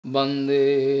वंदे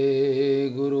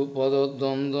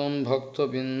गुरुपदद्वन्द्वं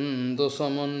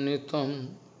भक्तबिन्दुसमन्वितं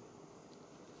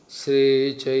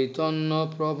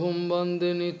श्रीचैतन्यप्रभुं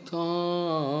वन्दे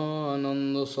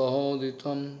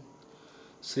नित्यानन्दसहोदितं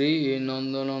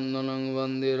श्रीनन्दनन्दनं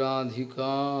वन्दे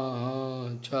राधिका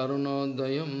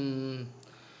चरणोदयं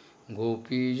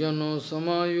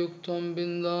गोपीजनसमायुक्तं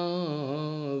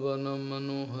बिन्दावनं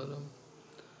मनोहरं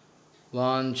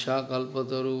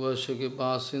वाञ्छाकल्पतरुवस्य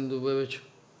कृपासिन्धुभ्यश्च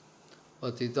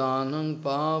पतितानं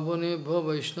पावनेभ्यो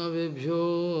वैष्णवेभ्यो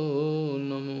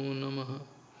नमो नमः।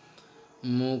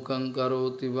 मूकं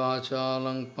करोति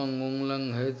वाचालं पंगुं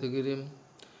लङ्घयितगिरिं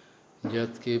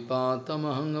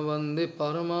यत्कृपातमहं वन्दे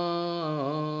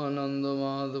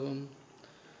परमानन्दमाधवं।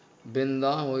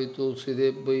 वृन्दावै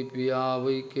तुलसीदेव वै पिया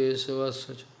वै केशवस्य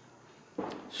च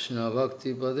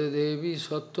कृष्णभक्तिपदे देवी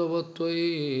सत्त्ववत्त्वयि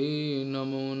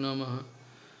नमो नमः।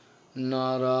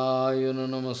 नारायण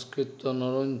नमस्कृत्य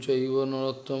नरं चैव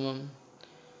नरोत्तमं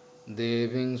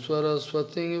देवीं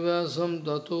सरस्वतीं व्यासं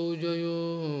ततो जयो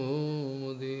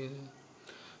मुदीरये।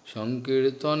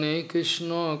 संकीर्तने कृष्ण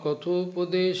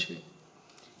कथोपदेशे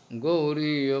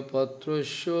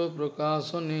गौरीयपत्रस्य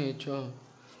प्रकाशने च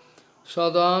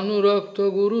सदानुरक्त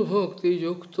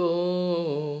गुरुभक्तियुक्तो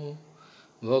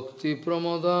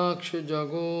भक्तिप्रमोदाक्ष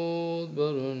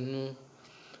जगोद्वरुण्य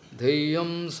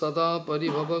ध्येयं सदा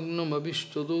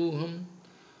परिभवग्नमभिष्टदोहं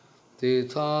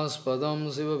तीर्थास्पदं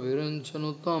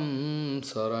शिवविरञ्चनुतं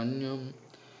शरण्यं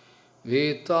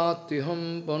वेत्तात्युहं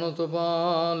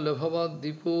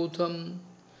पनुतपाल्यभवद्दिपूतं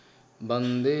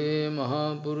वन्दे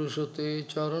महापुरुषते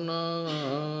चरणारविन्दं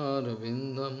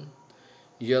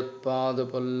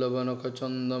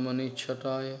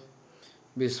यत्पादपल्लवनखचन्दमनिच्छटाय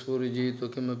विस्फुरिजित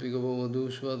किमपि गववधू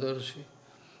स्वदर्शि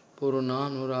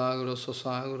पूर्णानुरागर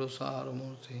ससागर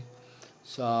सारमूर्ति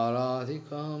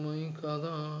साराधिकामयि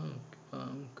कदा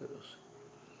कृपां करोसि।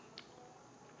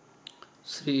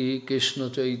 श्री कृष्ण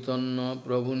चैतन्य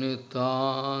प्रभु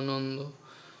नित्यानंद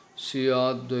श्री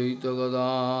अद्वैत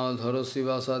गदाधर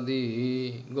शिवासादि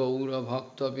गौर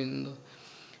भक्तबिंद।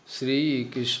 श्री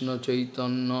कृष्ण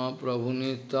चैतन्य प्रभु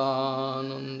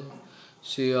नित्यानंद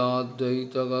श्री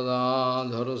अद्वैत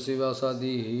गदाधर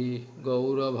शिवासादि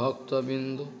गौर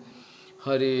भक्तबिंद।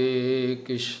 हरे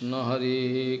कृष्ण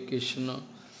कृष्ण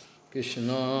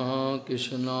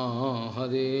कृष्ण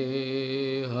हरे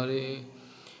हरे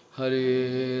हरे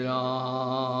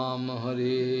राम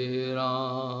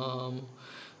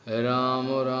राम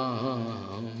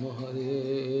राम हरे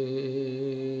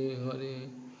हरे।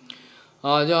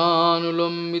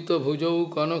 आजानुलंबित भुजौ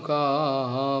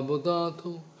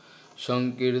कनकावदातो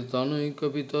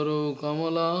संकीर्तनैकपितरो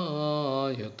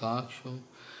कमलायताक्षो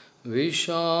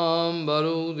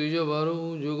विशाम्बरो द्विजवरो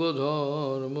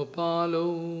जुगधर्मपालो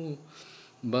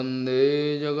वन्दे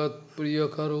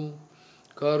जगत्प्रियकरो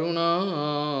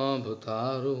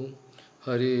करुणाभतारो।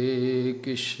 हरे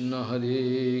कृष्ण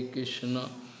कृष्ण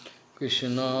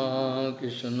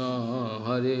कृष्ण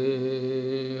हरे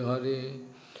हरे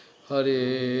हरे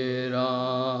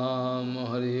राम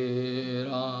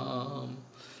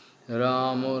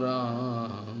राम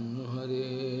राम हरे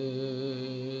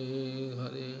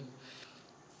हरे।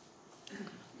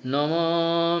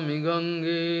 नमामि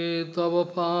गंगे तव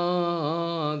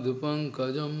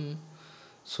पादपङ्कजं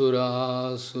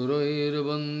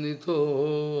सुरासुरैर्वन्दितो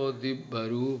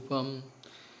दिव्यरूपं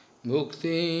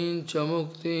भुक्तिं च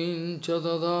मुक्तिं च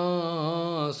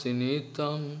ददासि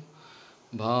नित्यं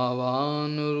भावानुरूपेण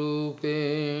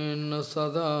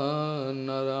सदा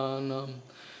नराणां।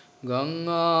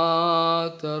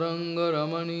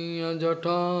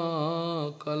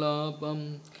 गंगातरङ्गरमणीयजटाकलापं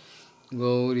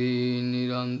गौरी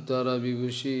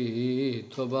निरन्तरविभूषी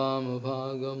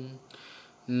त्ववामभागं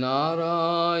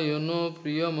नारायणो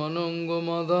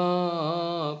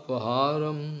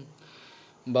प्रियमनङ्गमदापहारं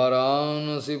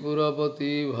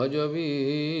वाराणसीपुरपति भज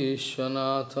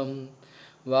विश्वनाथं।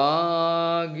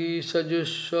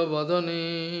 वागीसजुष्वदने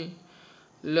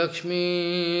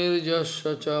लक्ष्मीर्यस्य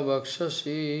च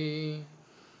वक्षसि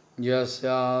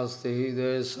यस्यास्ति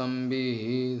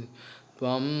हृदयसंवित्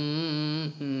त्वं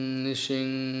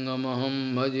नृसिंहमहं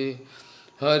भजे।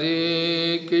 हरे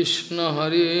कृष्ण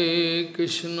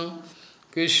कृष्ण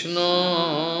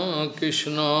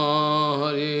कृष्ण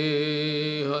हरे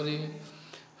हरे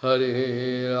हरे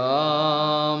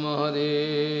राम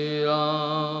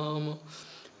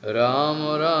राम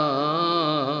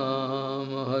राम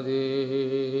हरे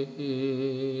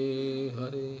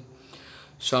हरे।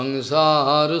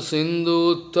 संसार सिंधु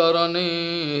उत्तरणे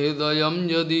हृदयं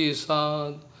यदि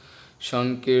सात्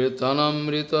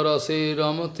संकीर्तनमृतरसे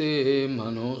रमते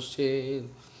मनोश्चेत्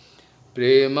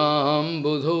Premam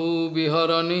budho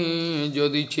viharane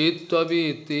jadi chitta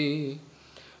viti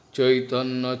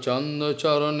Chaitanya chanda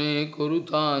charane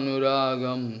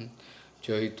kurutanuragam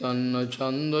Chaitanya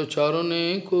chanda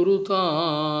charane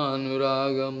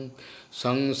kurutanuragam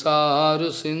Sangsara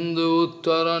sindhu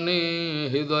uttarane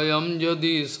hidayam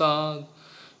jadi sad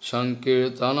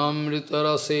Sankirtanamrita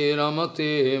rase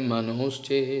ramate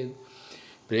manosched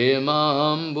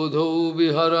Premam budho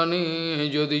viharane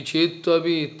jadi chitta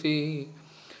viti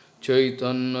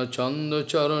Chaitanya chanda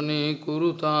charane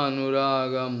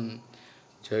kurutanuragam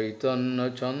Chaitanya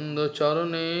chanda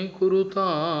charane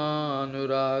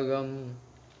kurutanuragam.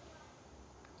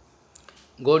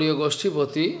 Gauriya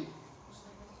Goshtipati,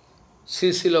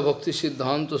 Srila Bhakti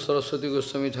Siddhanta Saraswati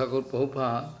Goswami Thakur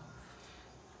Prabhupada,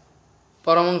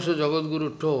 Paramahansa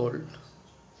Jagadguru told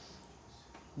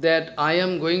that I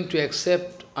am going to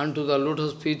accept unto the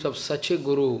lotus feet of such a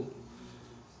Guru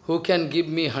who can give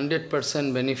me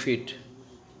 100% benefit.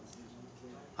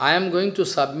 I am going to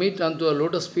submit unto the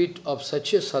lotus feet of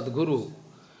such a Sadguru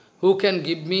who can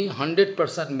give me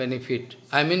 100% benefit.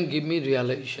 I mean, give me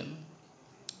realization.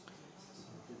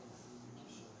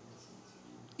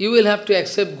 You will have to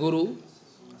accept Guru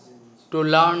to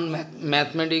learn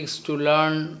mathematics, to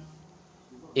learn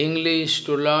English,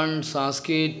 to learn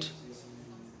Sanskrit.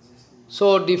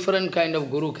 So different kind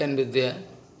of Guru can be there.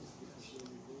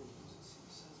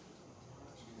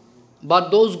 But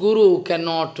those Guru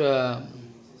cannot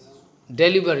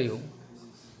deliver you,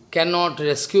 cannot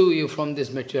rescue you from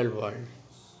this material world.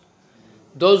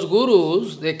 Those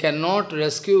Gurus, they cannot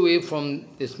rescue you from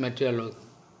this material world,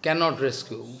 cannot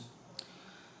rescue.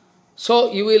 So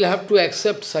you will have to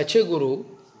accept such a Guru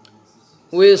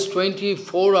who is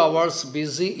 24 hours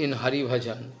busy in Hari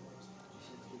Bhajan,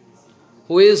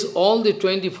 who is all the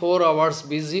 24 hours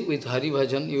busy with Hari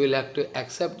Bhajan. You will have to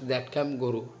accept that kind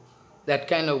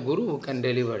of Guru who can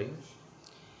deliver you.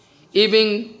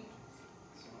 Even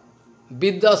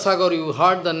Vidyasagar, you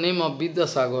heard the name of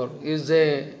Vidyasagar, is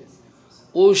a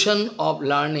ocean of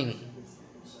learning.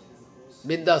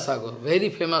 Vidyasagar, very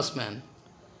famous man.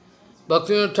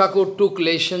 Bhaktivinoda Thakur took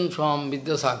lesson from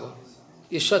Vidyasagar,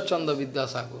 Ishwar Chandra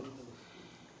Vidyasagar.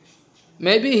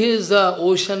 Maybe he is the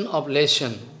ocean of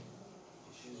lesson,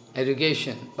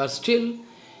 education, but still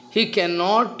he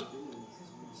cannot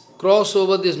cross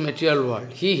over this material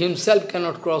world. He himself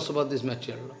cannot cross over this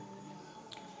material world.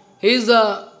 He is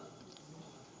the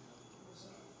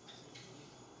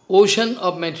ocean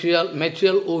of material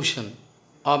ocean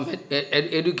of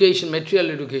education,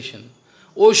 material education,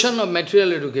 ocean of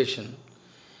material education.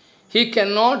 He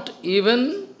cannot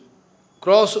even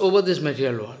cross over this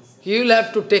material world. He will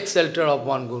have to take shelter of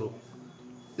one Guru.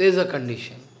 There is a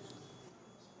condition.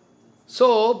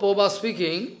 So, Prabhupada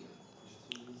speaking,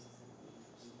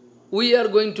 we are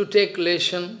going to take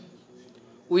lesson.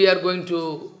 We are going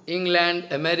to England,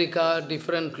 America,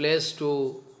 different place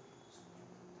to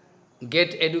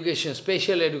get education,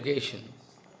 special education.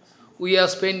 We are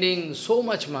spending so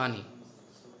much money.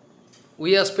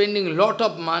 We are spending lot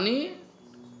of money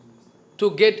to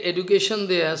get education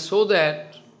there so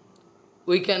that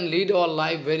we can lead our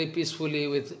life very peacefully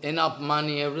with enough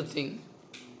money, everything.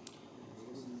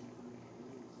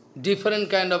 Different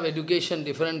kind of education,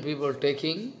 different people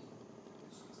taking.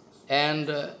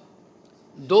 And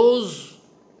those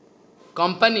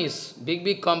companies,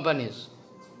 big companies,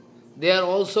 they are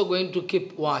also going to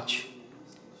keep watch.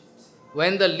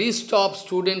 When the list of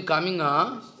students coming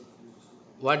up,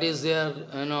 what is their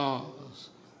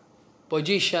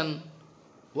position,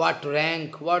 what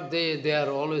rank, what they are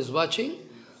always watching,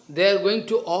 they are going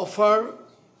to offer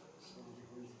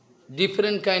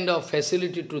different kind of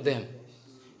facility to them.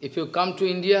 If you come to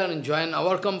India and join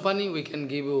our company, we can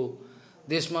give you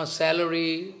this much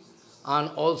salary and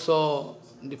also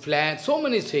the flat, so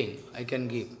many things I can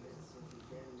give.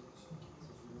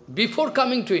 Before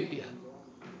coming to India,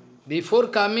 before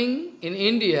coming in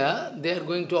India, they are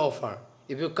going to offer.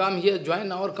 If you come here,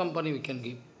 join our company, we can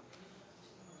give.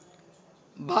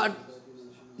 But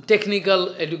technical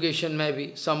education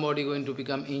maybe, somebody going to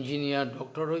become engineer,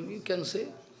 doctor, you can say.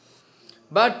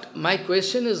 But my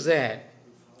question is that,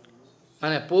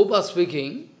 when a Pope is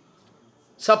speaking,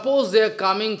 suppose they are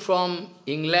coming from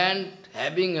England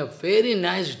having a very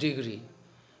nice degree,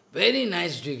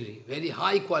 very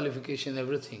high qualification,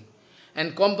 everything.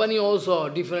 And company also,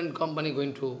 different company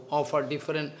going to offer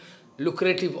different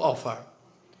lucrative offer.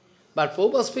 But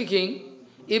Pope is speaking,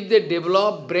 if they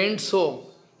develop brain stroke,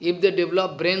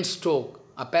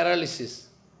 a paralysis,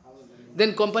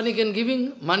 then company can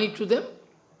giving money to them?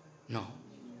 No.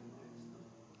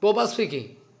 Pope is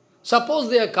speaking. Suppose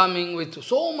they are coming with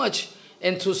so much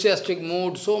enthusiastic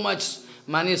mood, so much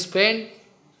money spent.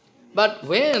 But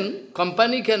when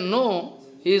company can know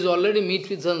he is already meet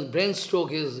with some brain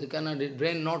stroke, his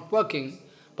brain not working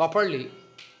properly,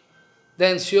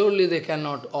 then surely they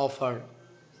cannot offer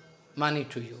money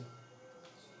to you.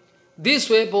 This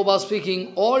way, Prabhupada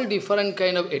speaking, all different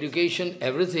kind of education,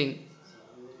 everything,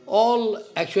 all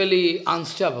actually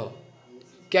unstable,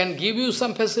 can give you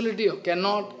some facility or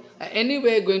cannot,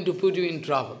 anyway going to put you in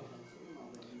trouble.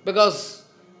 Because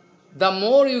the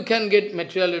more you can get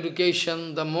material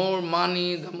education, the more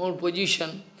money, the more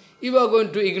position, you are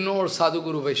going to ignore Sadhu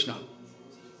Guru Vaishnava.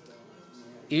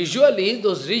 Usually,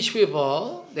 those rich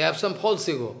people, they have some false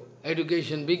ego,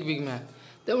 education, big man.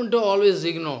 They want to always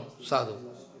ignore Sadhu.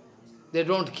 They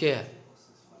don't care.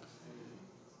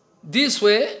 This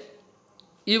way,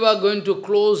 you are going to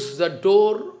close the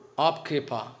door of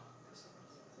Kripa.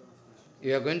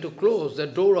 You are going to close the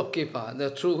door of Kripa,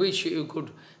 through which you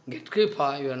could get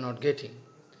Kripa, you are not getting.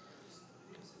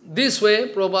 This way,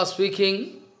 Prabhupada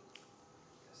speaking,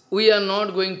 we are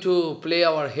not going to play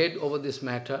our head over this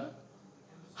matter.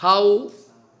 How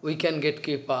we can get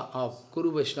Kripa of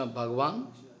Guru Vaishnava Bhagavan?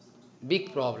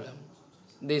 Big problem.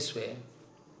 This way.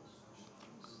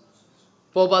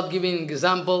 Prabhupada giving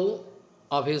example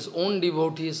of his own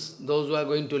devotees, those who are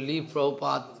going to leave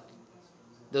Prabhupada,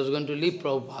 those who are going to leave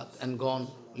Prabhupada and gone,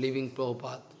 leaving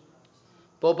Prabhupada.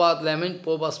 Prabhupada lament,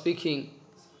 Prabhupada speaking,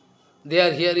 they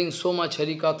are hearing so much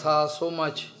Harikatha, so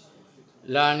much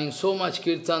learning, so much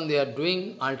Kirtan they are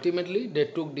doing. Ultimately, they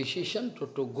took decision to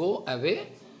go away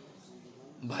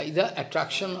by the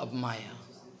attraction of Maya.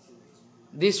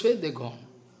 This way they gone.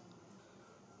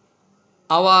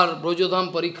 Our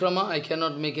Brajodham Parikrama, I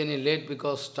cannot make any late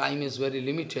because time is very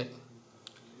limited.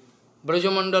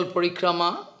 Brajamandal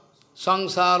Parikrama,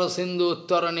 Sangsara Sindhu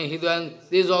Uttarane Hidayam,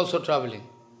 this is also traveling.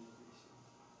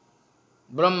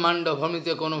 Brahmanda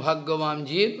Bhamite Kono Bhagavam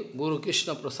Jeev, Guru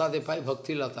Krishna Prasade Pai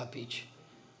Bhakti Lata Peach.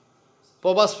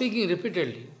 Prabhupada speaking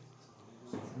repeatedly.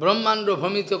 Brahmanda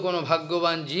Bhamite Kono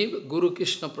Bhagavan Jeev, Guru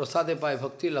Krishna Prasade Pai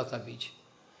Bhakti Lata Peach.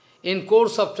 In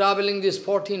course of traveling this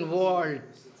 14 world,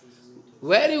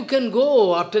 where you can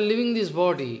go after leaving this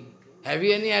body? Have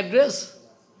you any address?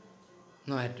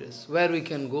 No address. Where we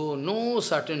can go? No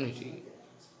certainty.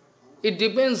 It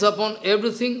depends upon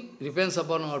everything, depends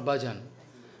upon our bhajan.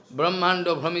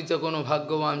 Brahmanda Brahmita Kono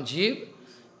Bhagavam Jeev,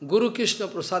 Guru Krishna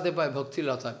Prasade Pai Bhakti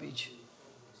Lata Peach.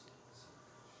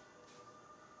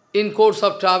 In course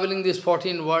of traveling this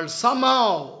 14 world,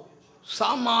 somehow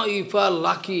if you are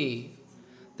lucky,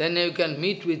 then you can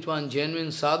meet with one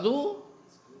genuine sadhu,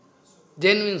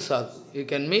 you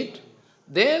can meet.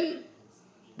 Then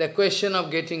the question of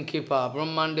getting Kripa,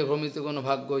 Brahmande Brahmita Kono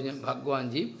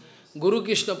Bhagavan Jeev, Guru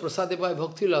Krishna Prasade Pai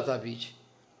Bhakti Lata Peach.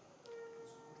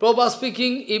 Prabhupada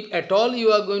speaking, if at all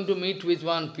you are going to meet with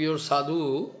one pure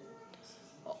sadhu,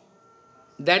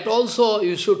 that also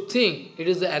you should think it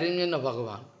is the arrangement of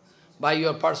Bhagavan. By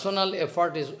your personal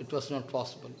effort, it was not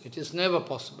possible. It is never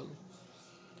possible.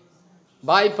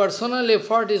 By personal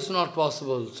effort, it is not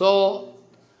possible. So,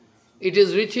 it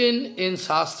is written in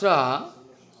Shastra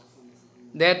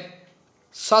that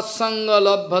Satsanga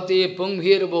labhate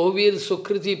punghir bahuvir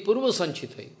Sukriti purva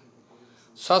sanchitai.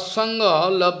 Satsanga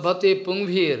labhate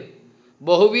punghir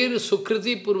bahuvir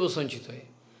Sukriti purva sanchitai.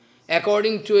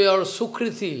 According to your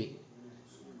Sukriti,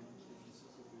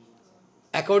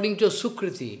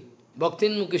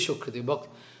 Bhaktinmukhi Sukriti.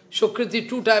 Sukriti,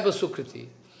 two types of Sukriti.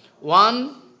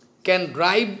 One can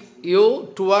drive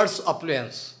you towards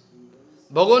affluence.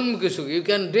 Bhaganmukhi Sukriti. You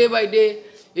can, day by day,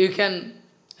 you can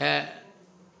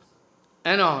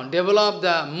develop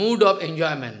the mood of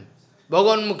enjoyment.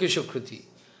 Bhaganmukhi Sukriti.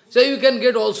 So you can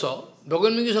get also.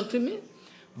 Bhaganmukhi Sukriti means?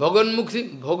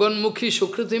 Bhaganmukhi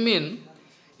Sukriti means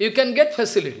you can get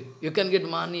facility. You can get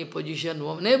money, position,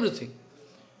 woman, everything.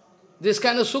 This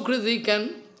kind of Sukriti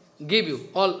can give you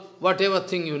all, whatever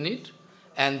thing you need.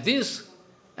 And this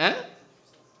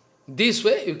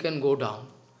way you can go down.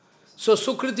 So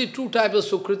Sukriti, two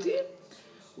types of Sukriti.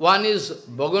 One is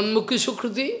Bhaganmukhi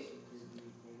Sukriti.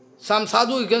 Some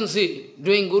sadhu you can see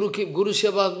doing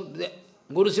Guru-seva,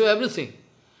 everything.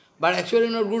 But actually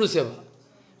not Guru-seva.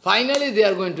 Finally they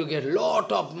are going to get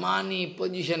lot of money,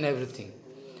 position, everything.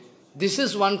 This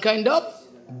is one kind of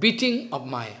beating of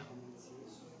Maya.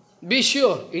 Be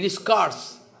sure, it is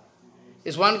curse.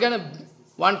 It's one kind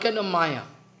of Maya.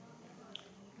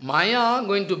 Maya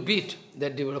going to beat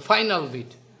that devotee, final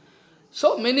beat.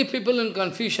 So many people in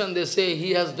confusion, they say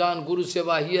he has done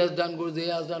Guru-seva, he has done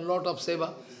lot of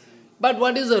seva. But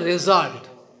what is the result?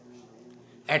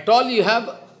 At all you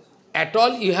have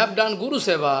done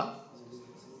Guru-seva,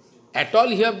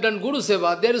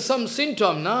 there is some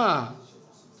symptom, na?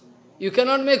 You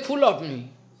cannot make fool of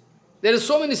me. There are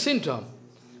so many symptoms,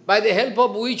 by the help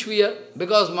of which we are,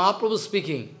 because Mahaprabhu is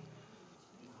speaking.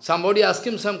 Somebody asked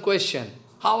him some question,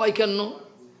 how I can know?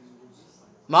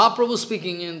 Mahaprabhu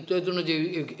speaking in Chaitanya,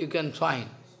 you can find.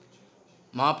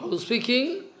 Mahaprabhu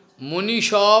speaking, Muni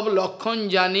Shab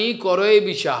Lakhon Jani Koroi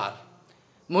Vichar.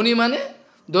 Muni mane,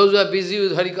 those who are busy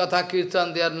with Harikatha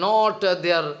Kirtan, they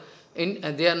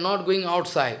are not going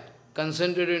outside,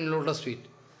 concentrated in lotus feet.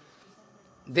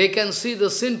 They can see the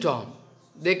symptom,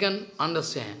 they can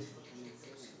understand.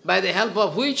 By the help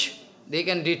of which they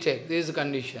can detect, this is the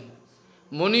condition.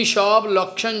 Muni Shab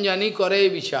Lakshan Jani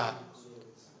Korei Vichar.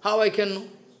 How I can know?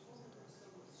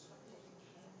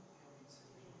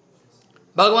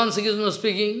 Bhagavan Sri Krishna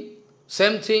speaking,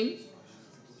 same thing.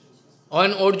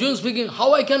 When Arjuna speaking,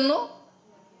 how I can know?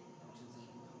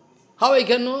 How I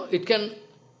can know? It can,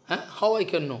 how I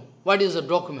can know? What is the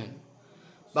document?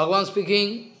 Bhagavan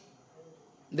speaking,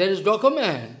 there is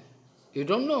document. You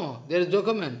don't know, there is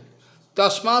document.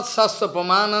 Tasmat sastra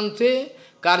pramanante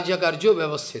karja karjo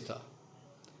vyavasthita.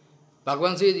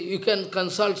 Bhagavan says, you can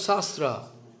consult Shastra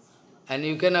and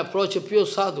you can approach a pure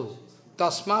sadhu.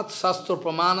 Tasmat sastra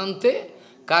pramanante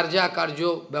karja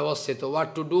karjo vyavasthita.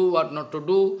 What to do, what not to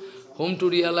do, whom to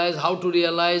realize, how to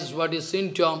realize, what is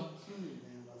symptom.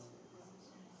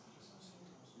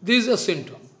 This is a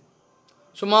symptom.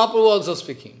 So Mahaprabhu also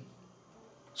speaking.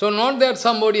 So not that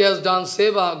somebody has done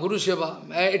seva,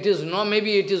 Guru-seva. It is not,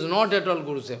 maybe it is not at all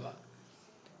Guru-seva.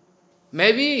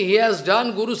 Maybe he has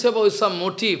done Guru-seva with some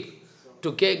motive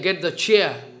to get the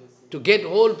chair, to get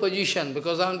whole position,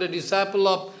 because I am the disciple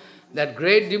of that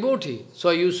great devotee.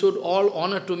 So you should all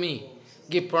honor to me.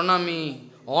 Give pranami,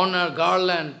 honor,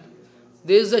 garland.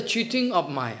 This is the cheating of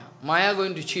Maya. Maya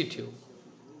going to cheat you.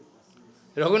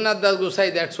 Raghunath Das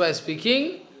Gosai, that's why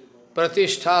speaking,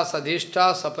 Pratishtha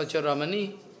Sadhishta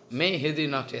Sapacharamani Me Hidi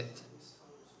Natet.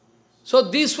 So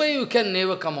this way you can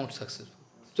never come out successful.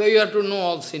 So you have to know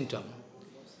all symptoms.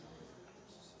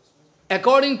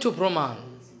 According to Praman,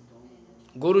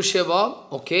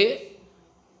 Guru-seva, okay,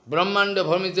 Brahmanda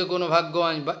Bharmita Guna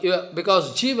Bhagavan,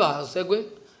 because Jivas are going,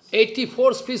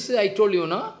 84 species I told you,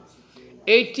 no?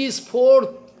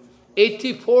 84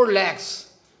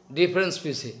 lakhs different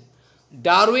species.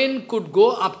 Darwin could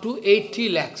go up to 80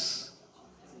 lakhs.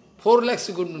 4 lakhs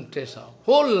he couldn't trace out.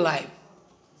 Whole life.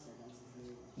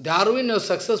 Darwin was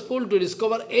successful to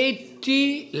discover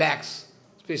 80 lakhs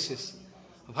species.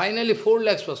 Finally 4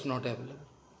 lakhs was not available.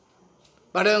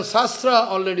 But in Shastra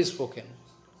already spoken.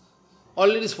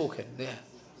 Already spoken there.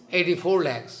 84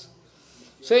 lakhs.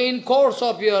 So in course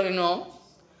of your,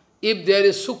 if there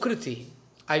is Sukriti,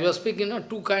 I was speaking of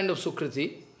two kinds of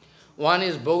Sukriti. One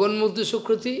is Bhoganmukti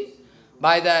Sukriti.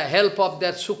 By the help of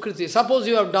that Sukriti, suppose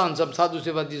you have done some sadhu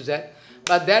seva, this, that,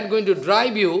 but that going to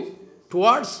drive you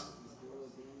towards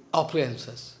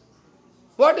opulences.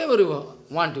 Whatever you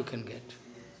want, you can get.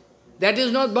 That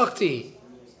is not Bhakti.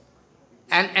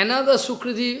 And another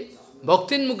Sukriti,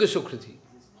 Bhakti Unmukhi Sukriti.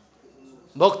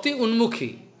 Bhakti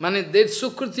Unmukhi. Means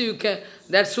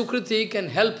that Sukriti can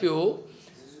help you.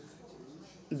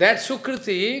 That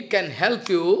Sukriti can help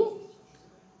you.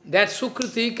 That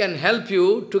Sukriti can help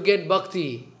you to get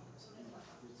Bhakti.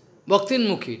 Bhakti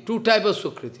Mukhi, two types of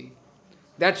Sukriti.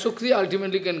 That Sukriti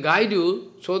ultimately can guide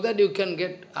you so that you can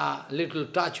get a little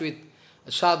touch with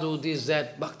sadhu, this,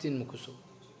 that, Bhakti Mukhi.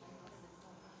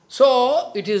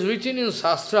 So, it is written in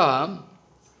Shastra,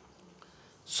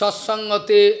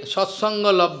 Satsangate,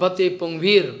 Satsanga Labhate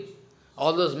Pungvir.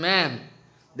 All those men,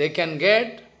 they can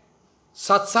get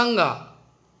Satsanga.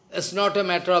 It's not a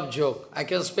matter of joke. I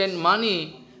can spend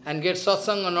money and get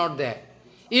satsanga, not that.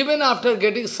 Even after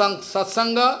getting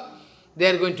satsanga, they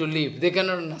are going to leave. They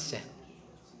cannot understand.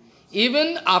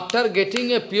 Even after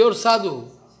getting a pure sadhu,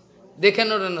 they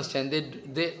cannot understand.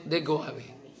 They go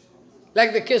away.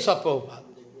 Like the case of Prabhupada.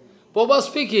 Prabhupada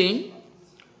speaking,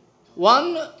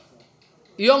 one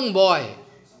young boy,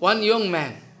 one young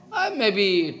man,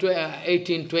 maybe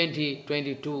 18, 20,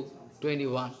 22,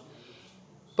 21.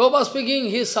 Prabhupada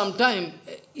speaking, he is sometime,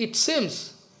 it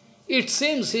seems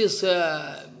he is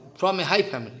from a high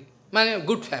family, a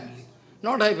good family.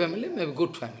 Not high family, maybe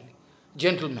good family,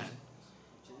 gentleman.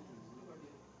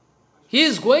 He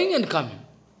is going and coming.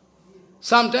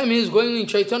 Sometime he is going in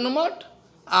Chaitanya Math,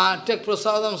 take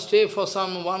prasadam, stay for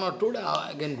some 1 or 2 days,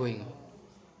 again going on.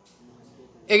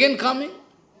 Again coming,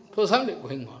 for some day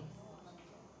going on.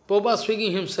 Prabhupada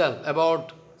speaking himself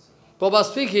about, Prabhupada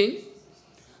speaking,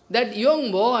 that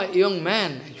young boy, young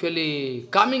man, actually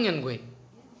coming and going.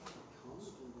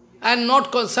 And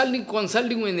not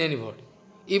consulting with anybody.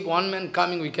 If one man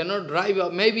coming, we cannot drive,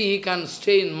 or maybe he can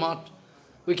stay in Math.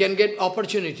 We can get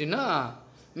opportunity, no?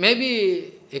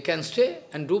 maybe he can stay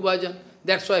and do bhajan.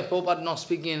 That's why Prabhupada not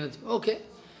speaking anything. Okay.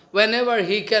 Whenever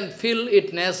he can feel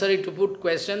it necessary to put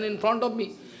question in front of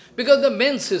me. Because the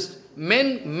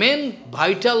main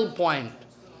vital point,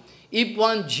 if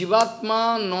one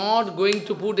Jivatma not going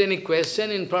to put any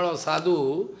question in front of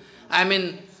sadhu, I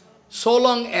mean, so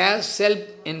long as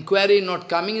self-inquiry not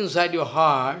coming inside your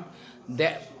heart,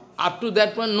 that, up to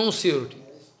that point, no surety.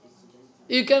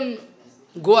 You can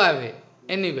go away,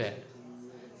 anywhere.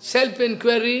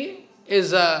 Self-inquiry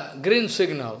is a green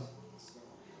signal.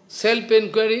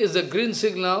 Self-inquiry is a green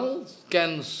signal,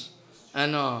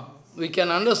 we can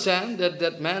understand that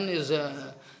that man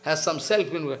has some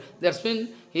self-inquiry. That means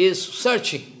he is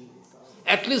searching.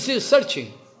 At least he is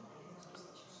searching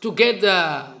to get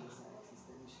the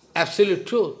absolute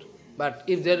truth. But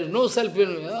if there is no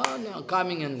self-inquiry, no,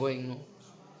 coming and going,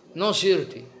 no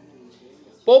surety.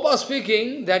 Prabhupada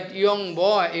speaking, that young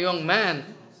man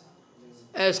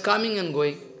is coming and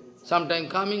going. Sometime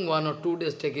coming, 1 or 2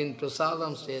 days, taking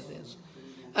prasadam, stay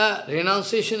there.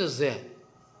 Renunciation is there.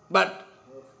 But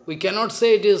we cannot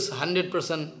say it is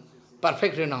 100%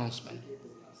 perfect renouncement.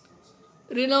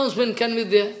 Renouncement can be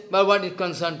there, but what is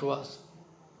concerned to us?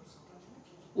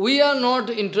 We are not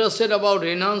interested about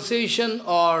renunciation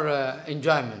or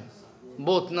enjoyment.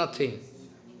 Both nothing.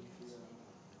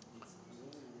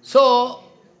 So,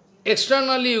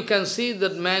 externally you can see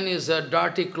that man is a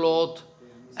dirty cloth.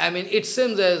 I mean, it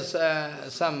seems as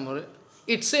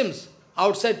it seems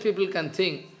outside people can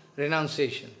think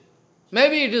renunciation.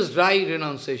 Maybe it is dry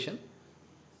renunciation.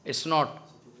 It's not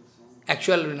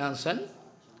actual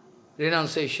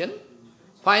renunciation.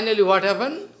 Finally, what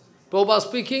happened? Prabhupada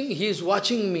speaking, he is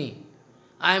watching me.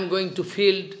 I am going to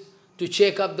field to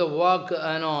check up the work,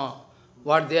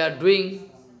 what they are doing.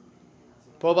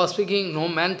 Prabhupada speaking, no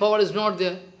manpower is not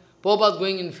there. Prabhupada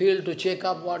going in field to check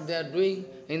up what they are doing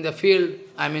in the field,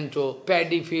 I mean to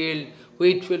paddy field,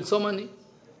 wheat field, so many.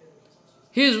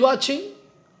 He is watching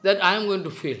that I am going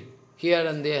to field here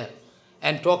and there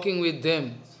and talking with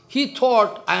them. He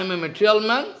thought I am a material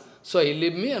man, so he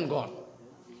leave me and gone.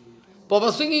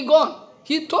 Prabhupada speaking, he gone.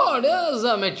 He thought, as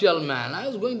a material man, I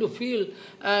was going to feel,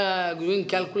 doing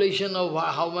calculation of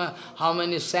how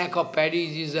many sack of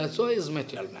paddy is there, so he is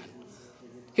material man.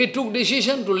 He took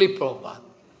decision to leave Prabhupada.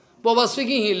 Prabhupada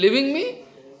speaking, he leaving me.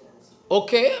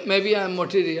 Okay, maybe I am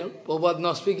material. Prabhupada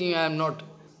not speaking, I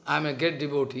am a great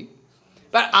devotee.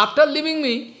 But after leaving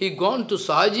me, he gone to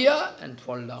Sahajiya and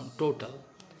fall down, total.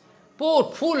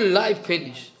 Full life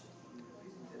finished.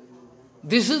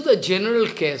 This is the general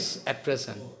case at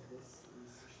present.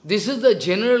 This is the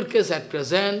general case at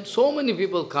present. So many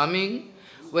people coming,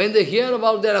 when they hear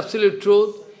about their absolute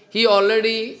truth, he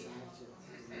already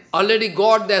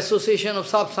got the association of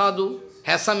sadhu,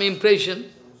 has some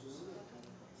impression.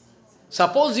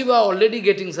 Suppose you are already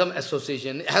getting some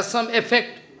association, has some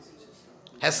effect.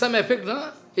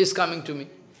 No? He is coming to me.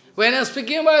 When I am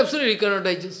speaking about absolute, he cannot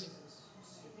digest.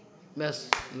 Yes,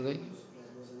 going.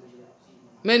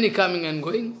 Many coming and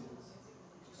going.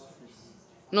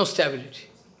 No stability.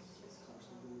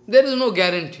 There is no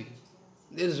guarantee.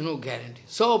 There is no guarantee.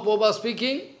 So, Prabhupada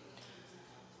speaking,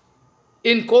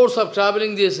 in course of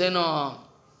traveling this,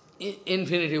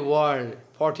 infinity world,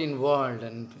 14 world,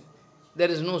 and there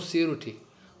is no surety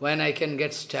when I can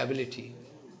get stability.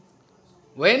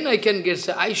 When I can get,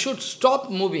 I should stop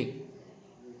moving.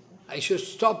 I should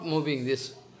stop moving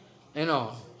this,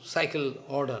 cycle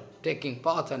order, taking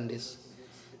path and this.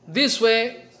 This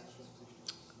way,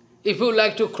 if you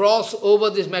like to cross over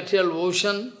this material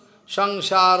ocean,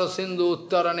 Sangsara Sindhu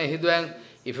Uttarane Hidvang,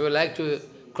 if you like to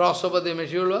cross over the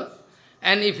material world,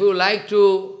 and if you like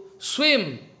to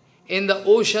swim in the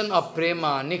ocean of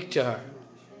prema, nectar,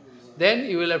 then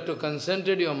you will have to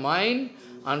concentrate your mind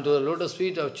unto the lotus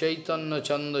feet of Chaitanya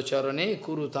Chanda Charane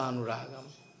Kurutanuragam.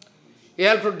 You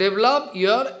have to develop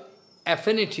your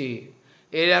affinity.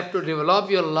 You have to develop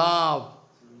your love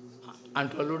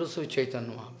unto the lotus of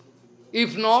Chaitanya.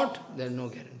 If not, there is no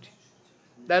guarantee.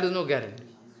 There is no guarantee.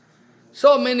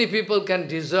 So many people can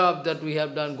deserve that we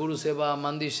have done Guru-seva,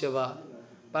 Mandir-seva,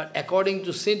 but according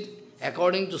to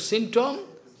symptom,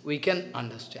 we can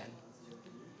understand.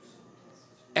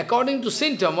 According to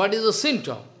symptom, what is the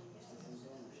symptom?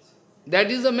 That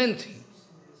is the main thing.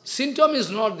 Symptom is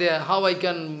not there, how I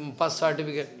can pass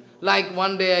certificate. Like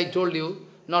one day I told you,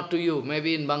 not to you,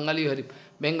 maybe in Bengali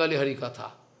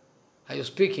Harikatha, I was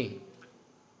speaking,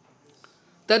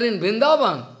 that in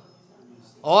Vrindavan,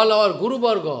 all our Guru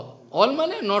Varga, all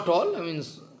money, not all,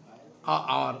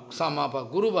 some of our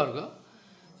Guru Varga,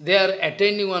 they are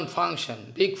attending one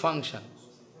function, big function.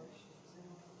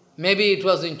 Maybe it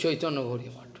was in Chaitanya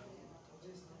Gauriya Math.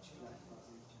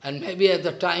 And maybe at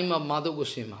the time of Madhav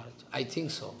Goswami Maharaj, I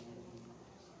think so.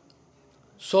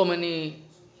 So many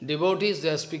devotees, they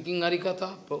are speaking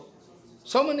Harikatha.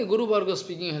 So many Guru Varga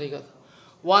speaking Harikatha.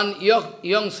 One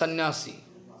young sannyasi,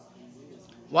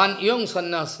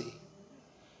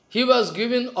 he was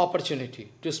given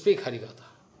opportunity to speak Harikatha.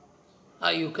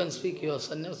 You can speak, you are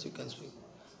sannyasi, you can speak.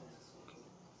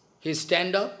 He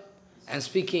stand up and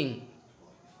speaking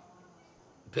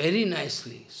very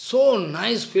nicely. So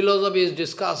nice philosophy is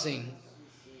discussing.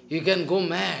 You can go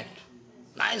mad.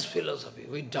 Nice philosophy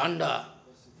with danda,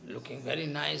 looking very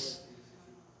nice,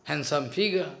 handsome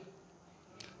figure.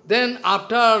 Then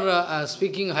after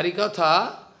speaking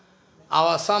Harikatha,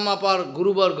 some of our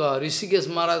Guru Varga, Rishikesh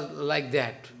Maharaj, like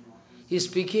that. He is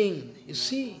speaking, you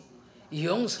see,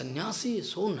 young sannyasi,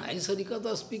 so nice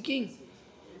Harikatha speaking.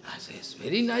 I say, it's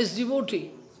very nice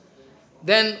devotee.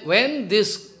 Then when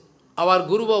this, our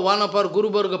Guru, one of our Guru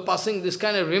Varga passing this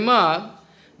kind of remark,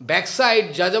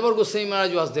 backside Jajavar Goswami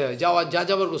Maharaj was there,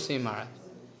 Jajavar Goswami Maharaj.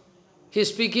 He is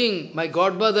speaking, my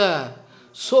godbrother,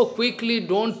 so quickly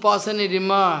don't pass any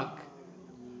remark.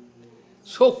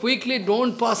 So quickly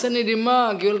don't pass any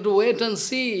remark, you have to wait and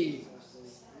see.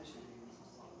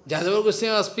 Jajavar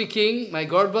Goswami was speaking, my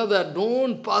godbrother,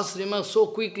 don't pass remark so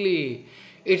quickly.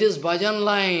 It is Bhajan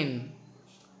line,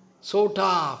 so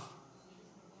tough.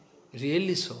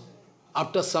 Really so.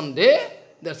 After some day,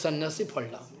 that sannyasi fall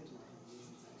down.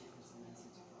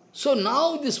 So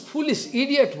now this foolish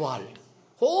idiot world,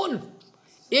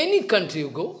 any country you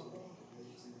go,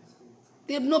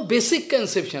 they have no basic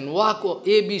conception. Walk,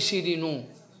 A, B, C, D, no.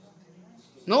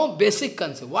 No basic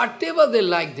concept. Whatever they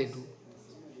like, they do.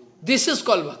 This is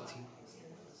called Bhakti.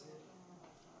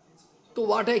 So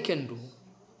what I can do?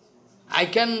 I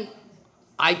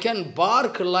can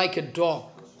bark like a dog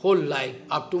whole life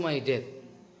up to my death.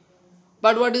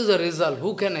 But what is the result?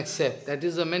 Who can accept? That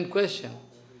is the main question.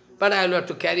 But I will have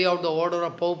to carry out the order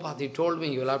of Prabhupada. He told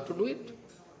me you will have to do it.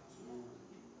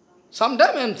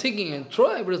 Sometime I am thinking and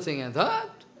throw everything and that.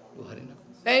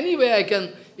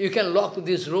 Anyway, you can lock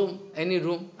this room, any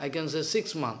room. I can say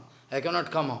 6 months. I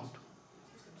cannot come out.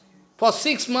 For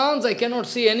 6 months, I cannot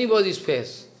see anybody's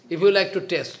face. If you like to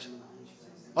test.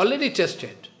 Already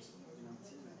tested.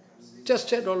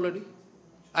 Tested already.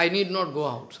 I need not go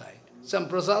outside. Some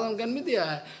prasadam can be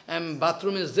there. And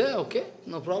bathroom is there, okay,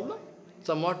 no problem.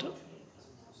 Some water.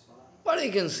 But I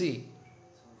can see.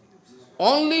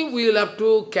 Only we will have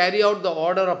to carry out the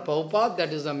order of Prabhupada,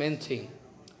 that is the main thing.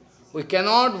 We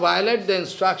cannot violate the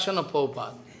instruction of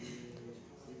Prabhupada.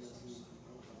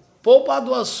 Prabhupada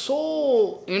was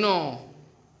so,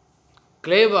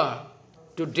 clever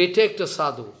to detect a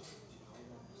sadhu.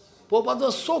 Prabhupada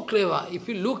was so clever. If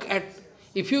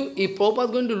Prabhupada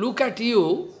is going to look at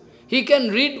you, he can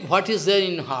read what is there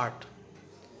in heart.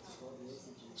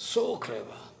 So clever.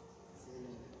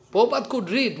 Prabhupada could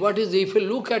read what is there. If he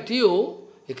look at you,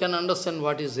 he can understand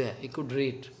what is there. He could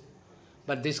read.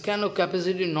 But this kind of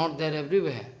capacity is not there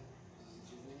everywhere.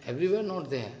 Everywhere not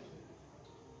there.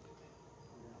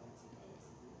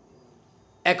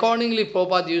 Accordingly,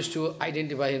 Prabhupada used to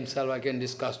identify himself. I can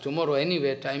discuss tomorrow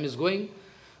anyway, time is going.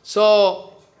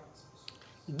 So,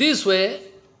 this way,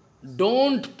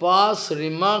 don't pass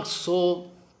remarks so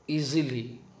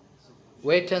easily.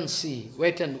 Wait and see,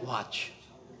 wait and watch.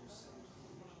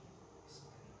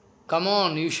 Come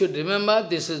on, you should remember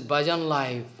this is Bhajan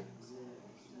life.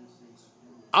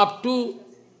 Up to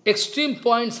extreme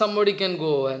point somebody can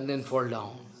go and then fall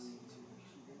down.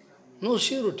 No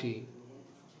surety.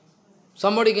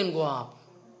 Somebody can go up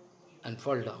and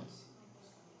fall down.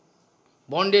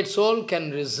 Bonded soul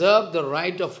can reserve the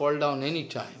right of fall down any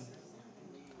time.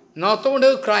 Narottam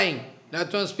Das Thakura crying.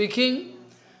 Narottam speaking,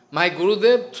 my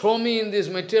Gurudev throw me in this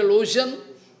material ocean.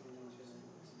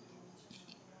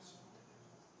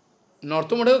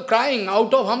 Narottam Das Thakura crying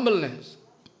out of humbleness.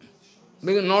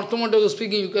 Because Narottam Das Thakura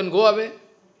speaking, you can go away.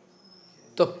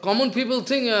 The common people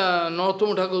think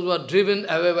Narottam Das Thakura was driven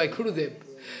away by Gurudev.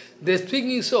 They are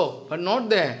speaking so, but not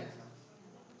there.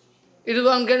 It is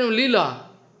one kind of lila.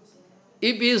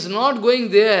 If he is not going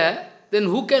there, then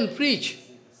who can preach?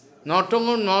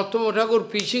 Narottam Das Thakura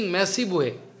preaching massive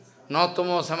way.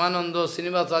 Narottam, Samananda,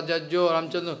 Srinivasa, Jajjo,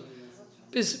 Ramchandra.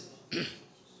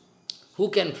 Who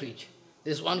can preach?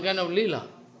 This is one kind of lila.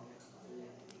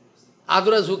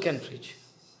 Otherwise, who can preach?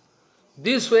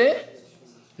 This way,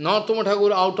 Narottam Das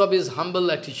Thakura out of his humble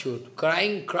attitude,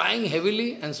 crying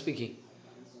heavily and speaking.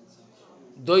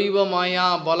 Doiva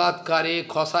maya balatkare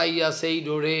khosaiya sei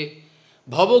dore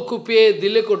bhavakupe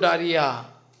dile kotaria.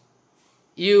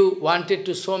 You wanted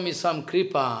to show me some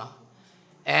kripa,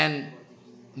 and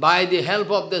by the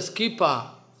help of this kripa,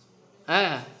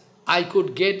 I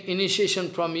could get initiation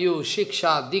from you,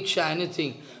 shiksha, diksha,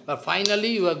 anything, but finally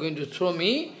you are going to throw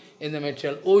me in the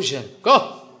material ocean.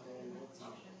 Go!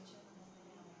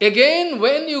 Again,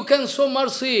 when you can show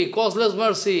mercy, causeless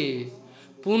mercy,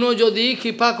 puno jodi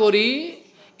kripa kori,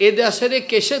 edasare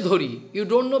keshe dhori. You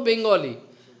don't know Bengali.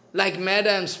 Like mad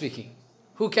I am speaking.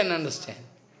 Who can understand?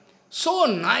 So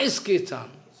nice kirtan.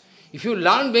 If you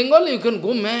learn Bengali, you can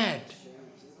go mad.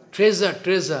 Treasure,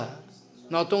 treasure.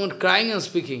 Not only crying and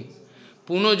speaking.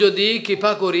 Puno jodi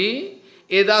kripa kori,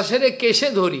 edasare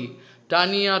keshe dhori.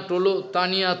 Taniya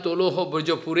tolo ho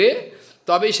brajapure,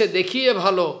 tabe se dekhiye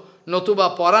bhalo,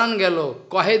 notuba paran gelo,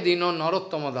 kahe dino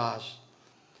Narottam Das.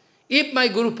 If my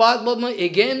Guru Padma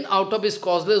again out of his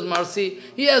causeless mercy,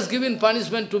 he has given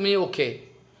punishment to me, okay.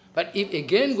 But if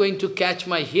again going to catch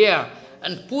my hair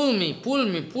and pull me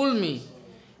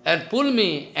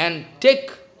and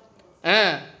take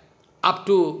up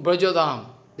to Brajadam,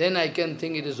 then I can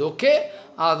think it is okay,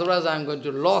 otherwise I am going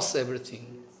to lose everything.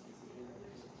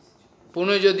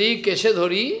 Puno jodi keshe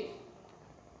dhori,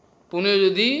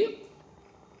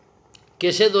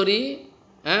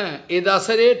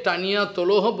 edasare taniya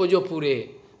toloho brajapure.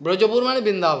 Brajapur means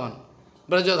Vrindavan,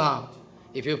 Brajadham.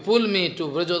 If you pull me to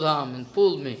Brajadham and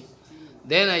pull me,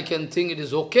 then I can think it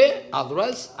is okay,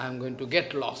 otherwise I am going to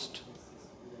get lost.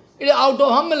 It is out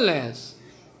of humbleness.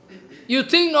 You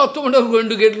think Narottam is going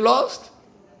to get lost?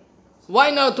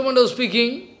 Why Narottam is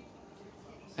speaking?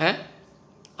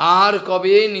 Ar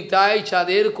kabe nitai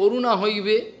chader koruna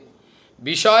hoibe,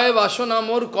 Vishaya vasana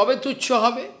mor kabe tuchcha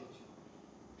hobe.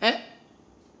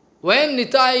 When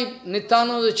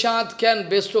Nitano the Chand can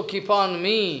bestow keep on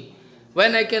me,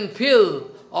 when I can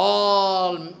feel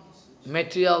all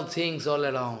material things all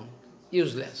around,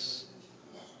 useless.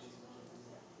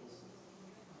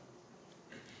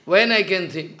 When I can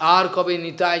think, Ar kabe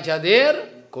nitai chader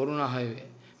koruna hoibe,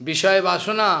 Vishaya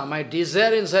vasana, my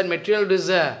desire inside, material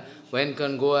desire, when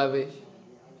can go away?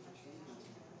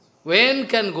 When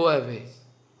can go away?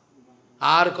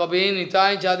 Ar kabe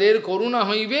nitai chader koruna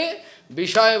hoibe,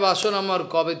 Vishaya vasana mar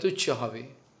kabe tuchcha hobe.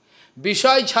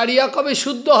 Vishaya chhariya kabe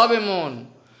shuddha hobe mon.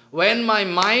 When my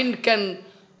mind can,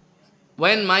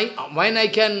 when I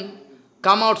can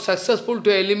come out successful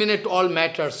to eliminate all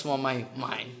matters from my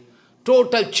mind.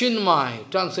 Total chinmay,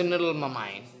 transcendental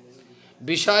mind.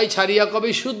 Vishaya chhariya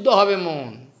kabe shuddha hobe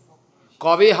mon.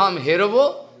 Kabe ham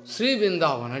herabo, Sri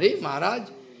Vrindavan. Hare Maharaj,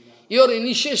 your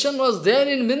initiation was there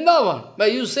in Vrindavan.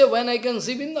 But you say, when I can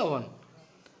see Vrindavan?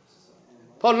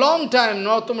 For a long time,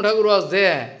 Narottam Thakur was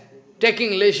there,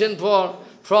 taking lesson from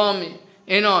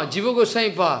Jiva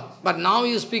Goswami Path. But now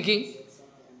he is speaking.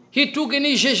 He took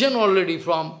initiation already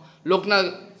from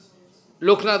Loknath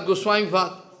Goswami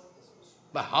Path.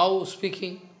 But how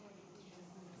speaking?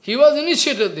 He was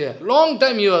initiated there. Long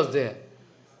time he was there.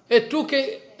 He took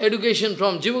education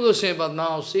from Jiva Goswami Path.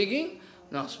 Now speaking.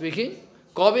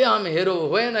 Kabe am hero,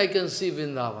 when I can see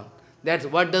Vrindavan. That's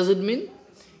what does it mean?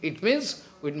 It means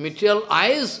with material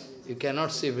eyes, you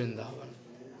cannot see Vrindavan.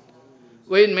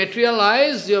 With material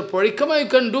eyes, your Parikrama you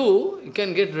can do, you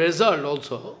can get result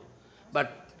also.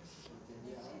 But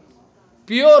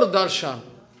pure darshan,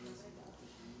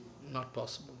 not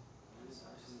possible.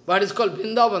 But it's called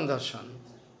Vrindavan darshan.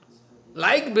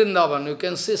 Like Vrindavan, you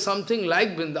can see something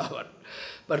like Vrindavan.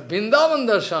 But Vrindavan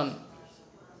darshan,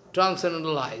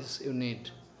 transcendental eyes you need.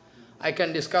 I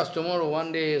can discuss tomorrow,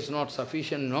 one day is not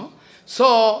sufficient, no?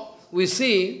 So, we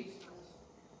see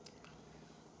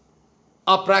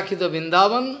Aprakrita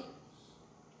Vrindavan.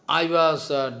 I was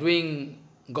doing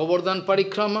Govardhan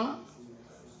Parikrama.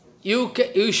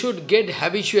 You should get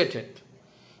habituated.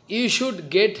 You should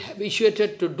get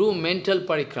habituated to do mental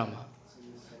Parikrama.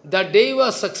 The day you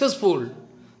are successful,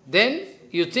 then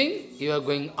you think you are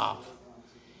going up.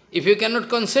 If you cannot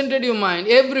concentrate your mind,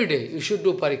 every day you should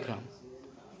do Parikrama.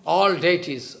 All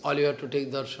deities, all you have to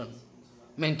take darshan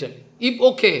mentally. If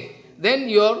okay, then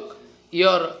you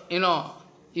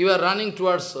are running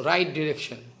towards right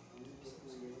direction.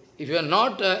 If you are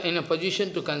not in a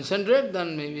position to concentrate,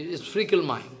 then maybe it's fickle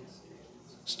mind.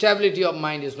 Stability of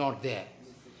mind is not there.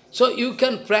 So you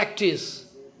can practice.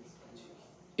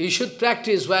 You should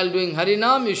practice while doing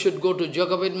Harinam. You should go to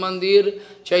Jagavid Mandir,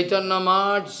 Chaitanya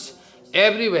Mats,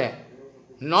 everywhere.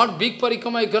 Not big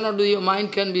Parikrama you cannot do, your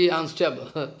mind can be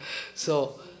unstable.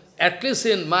 So, at least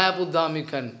in Mayapur you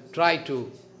can try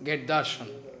to get darshan.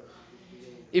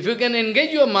 If you can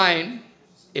engage your mind,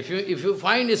 if you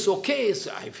find it's okay,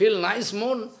 so I feel nice,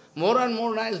 more and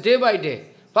more nice, day by day.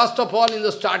 First of all, in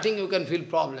the starting you can feel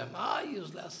problem,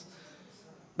 useless.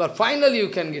 But finally you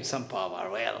can get some power,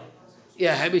 well, you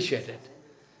are habituated.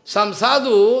 Some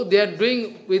sadhu, they are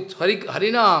doing with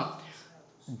Harinam,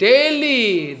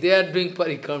 Daily they are doing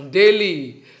parikram,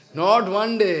 daily, not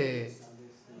one day.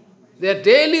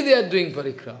 Daily they are doing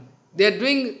parikram. They are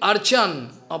doing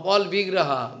archan of all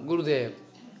vigraha, Gurudev.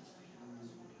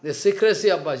 The secrecy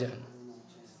of Bhajan.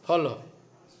 Follow.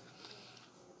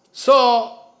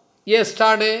 So,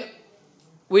 yesterday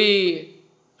we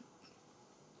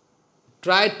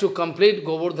tried to complete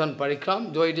Govardhan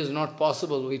Parikram, though it is not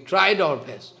possible. We tried our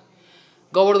best.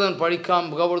 Govardhan Parikram,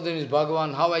 Govardhan is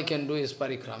Bhagavan, how I can do his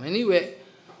Parikram? Anyway,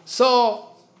 so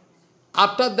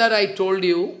after that I told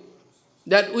you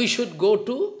that we should go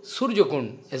to Surya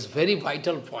Kunda. It's a very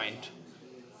vital point.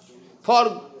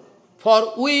 For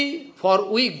we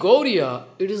Gauriya,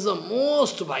 it is the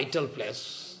most vital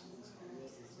place.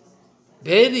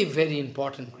 Very, very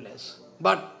important place.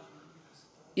 But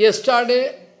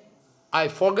yesterday, I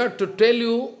forgot to tell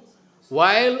you,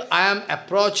 while I am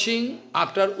approaching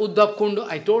after Uddhav Kunda,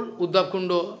 I told Uddhav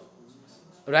Kunda,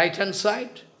 right hand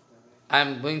side, I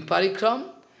am going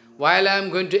Parikram. While I am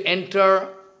going to enter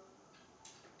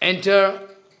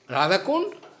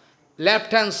Radhakund,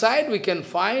 left hand side we can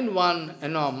find one,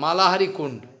 Malahari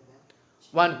Kunda.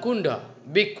 One Kunda,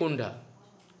 big Kunda.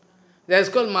 That is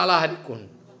called Malahari Kunda.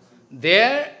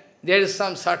 There is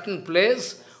some certain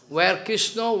place where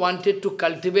Krishna wanted to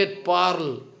cultivate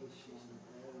pearl.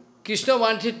 Krishna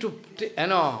wanted to,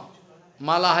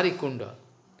 Malahari Kunda,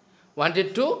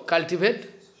 wanted to cultivate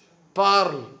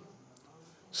pearl.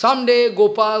 Someday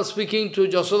Gopal speaking to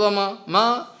Jasodama,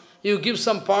 Ma, you give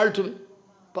some pearl to me.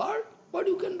 Pearl? What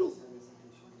you can do?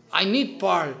 I need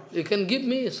pearl. You can give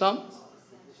me some.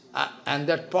 And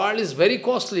that pearl is very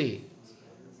costly.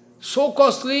 So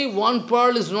costly, one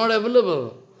pearl is not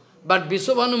available. But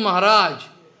Bishavanu Maharaj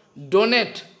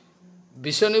donate.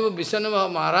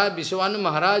 Bishavanu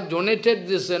Maharaj donated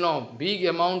this, big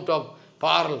amount of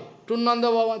pearl to Nanda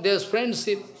Baba. There's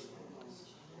friendship.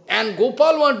 And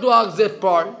Gopal want to ask that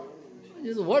pearl.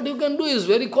 What you can do is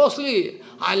very costly.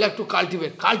 I like to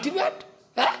cultivate. Cultivate?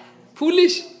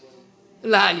 Foolish?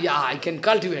 Yeah, I can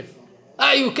cultivate.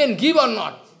 You can give or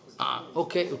not.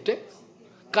 Okay, you take.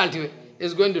 Cultivate.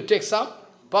 Is going to take some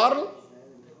pearl.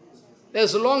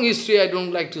 There's a long history, I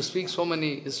don't like to speak so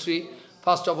many history.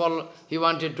 First of all, he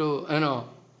wanted to,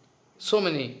 so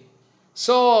many.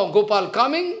 So, Gopal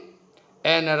coming,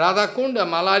 and Radha Kunda,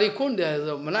 Malari Kunda is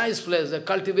a nice place, a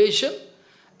cultivation.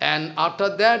 And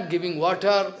after that, giving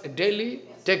water daily,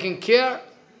 taking care,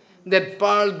 that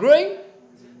pearl growing,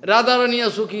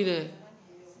 Radharaniya Sukhi.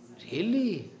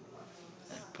 Really?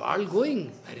 That pearl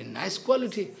going, very nice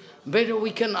quality. Better we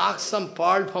can ask some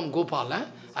pearl from Gopal,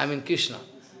 I mean Krishna.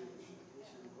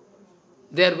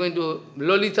 They are going to,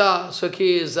 Lolita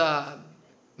Sakhi is a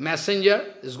messenger,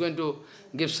 is going to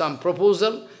give some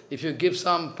proposal. If you give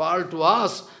some pearl to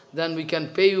us, then we can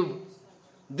pay you.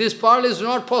 This pearl is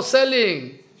not for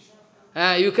selling.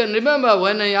 You can remember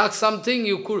when I asked something,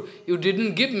 you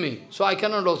didn't give me, so I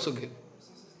cannot also give.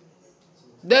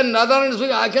 Then Radharani is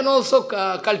I can also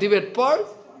cultivate pearl.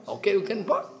 Okay, you can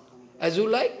pearl, as you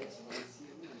like.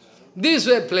 This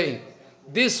way playing.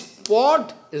 This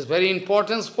spot is very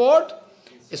important spot.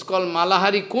 It's called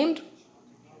Malahari Kund.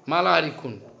 Malahari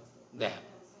Kund. There.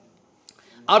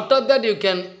 After that you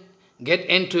can get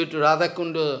into it, Radha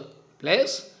Kunda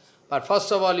place. But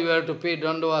first of all you have to pay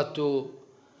Dandava to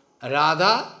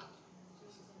Radha.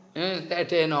 That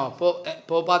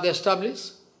Prabhupada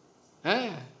established.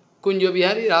 Kunja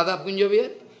Bihari, Radha Kunja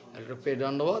Bihari. You have to pay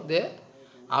Dandava there.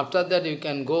 After that you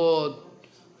can go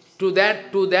to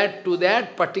that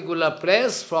particular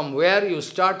place from where you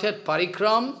started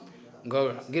Parikrama,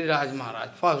 Giriraj Maharaj.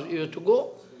 First you have to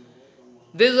go.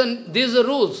 These are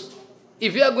rules.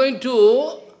 If you are going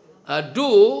to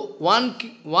do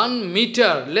 1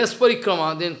 meter less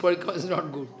Parikrama, then Parikrama is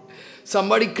not good.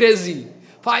 Somebody crazy.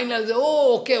 Finally, say,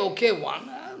 oh, okay, one,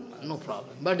 no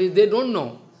problem. But if they don't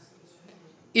know,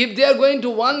 if they are going to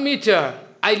 1 meter,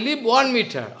 I live 1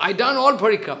 meter, I done all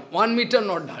Parikrama, 1 meter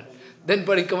not done, then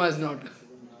Parikrama is not.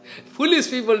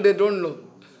 Foolish people, they don't know.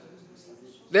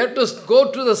 They have to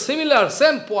go to the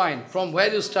same point from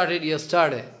where you started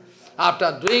yesterday.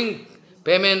 After doing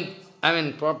payment,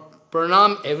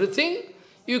 pranam, everything,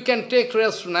 you can take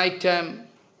rest night time,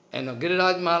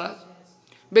 Giriraj Maharaj.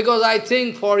 Because I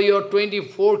think for your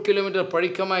 24-kilometer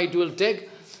Parikrama, it will take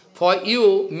for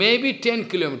you maybe 10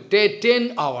 kilometers,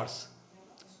 10 hours.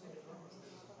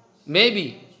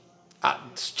 Maybe.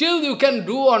 Still you can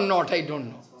do or not, I don't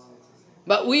know.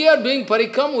 But we are doing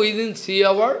Parikrama within 3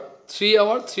 hours,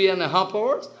 3.5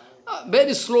 hours,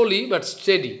 very slowly but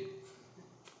steady.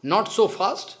 Not so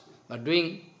fast, but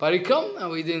doing Parikrama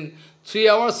within 3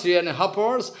 hours, 3.5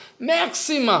 hours,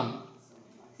 maximum.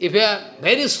 If you are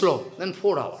very slow, then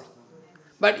 4 hours.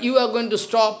 But you are going to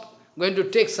stop, going to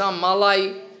take some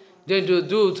malai, going to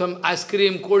do some ice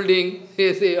cream, cold drink.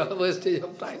 You say, wastage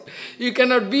of time. You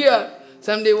cannot bear.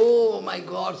 Someday, oh my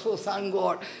God, so sun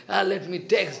God, let me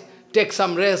take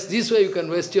some rest. This way you can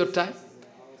waste your time.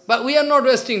 But we are not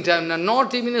wasting time,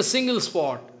 not even a single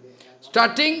spot.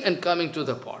 Starting and coming to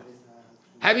the pot.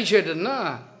 Habituated,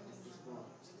 na?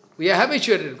 We are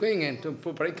habituated, going into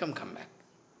Parikrama, come back.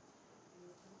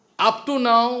 Up to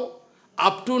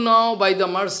now, by the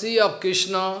mercy of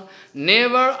Krishna,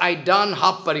 never I done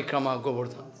half Parikrama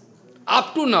Govardhan.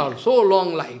 Up to now, so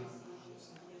long life.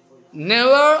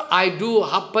 Never I do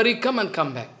half Parikrama and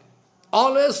come back.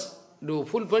 Always do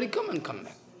full Parikrama and come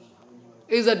back.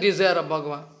 Is a desire of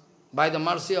Bhagavan, by the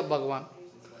mercy of Bhagavan.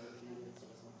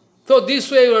 So this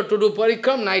way you have to do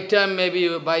Parikrama, night time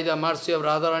maybe by the mercy of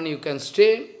Radharani you can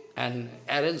stay and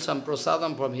arrange some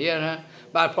prasadam from here.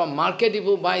 But from market if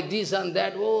you buy this and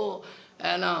that,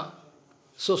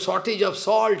 so shortage of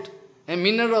salt and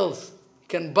minerals, you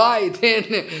can buy,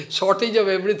 then shortage of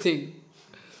everything.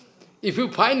 If you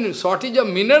find shortage of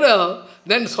mineral,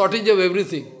 then shortage of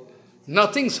everything.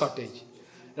 Nothing shortage.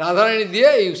 Radharani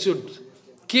there, you should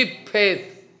keep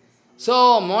faith.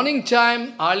 So morning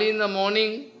time, early in the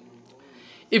morning,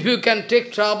 if you can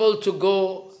take trouble to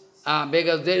go,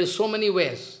 because there is so many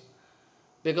ways.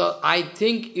 Because I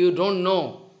think you don't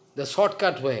know the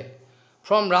shortcut way.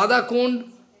 From Radha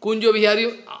Kund, Kunja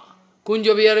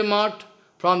Vihari Mat,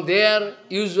 from there,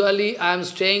 usually I am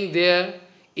staying there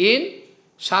in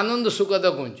Sananda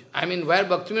Sukada Kunj. I mean, where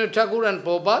Bhaktivinoda Thakur and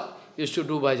Prabhupada used to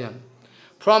do bhajan.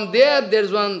 From there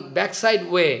is one backside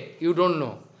way, you don't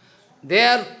know.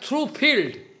 There, through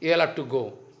field, you will have to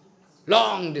go.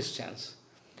 Long distance.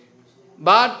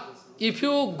 But if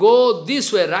you go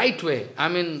this way, right way, I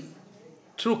mean,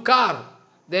 through car,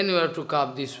 then you have to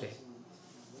come this way.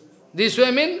 This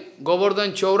way means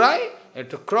Govardhan Chaurai, you have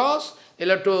to cross, you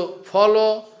have to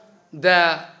follow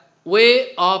the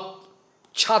way of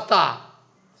Chata.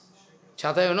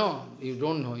 Chata, you know, you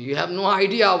don't know. You have no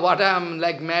idea what I am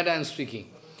like mad and speaking.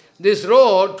 This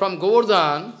road from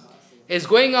Govardhan is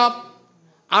going up.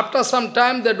 After some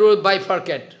time, the road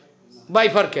bifurcate.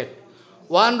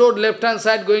 One road left-hand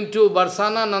side going to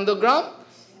Barsana, Nandagram,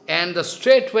 and the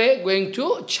straight way going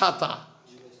to Chata.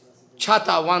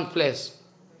 Chata, one place.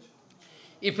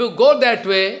 If you go that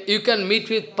way, you can meet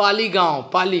with Pali Gaon,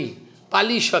 Pali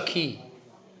Shakhi.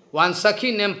 One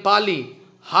Sakhi named Pali,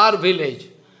 her village.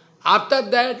 After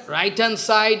that, right-hand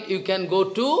side, you can go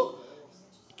to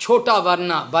Chota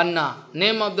Varna.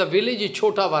 Name of the village is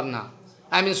Chota Varna.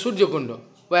 I mean Surya Kunda,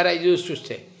 where I used to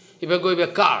stay. If I go with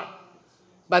a car.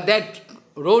 But that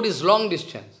road is long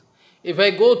distance. If I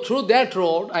go through that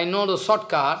road, I know the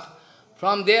shortcut.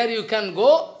 From there you can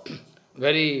go,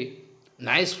 very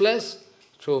nice place,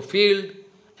 through field,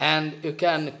 and you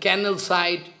can canal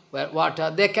side, where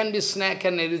water, there can be snack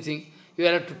and everything. You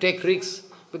have to take risks,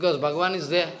 because Bhagavan is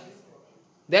there.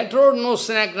 That road, no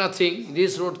snack, nothing.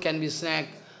 This road can be snack.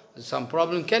 Some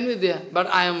problem can be there, but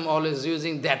I am always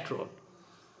using that road.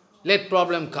 Let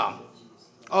problem come.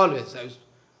 Always.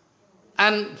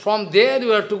 And from there you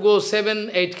have to go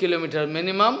 7-8 kilometers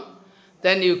minimum.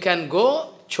 Then you can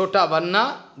go Chota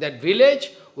Varna, that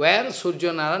village where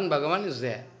Surya Narayana Bhagavan is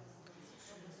there.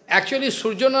 Actually,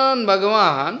 Surya Narayana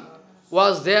Bhagavan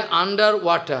was there under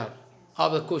water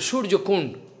of the Surya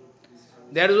Kunda.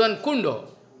 There is one kundo.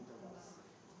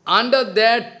 Under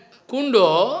that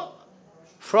kundo,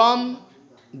 from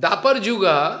Dapar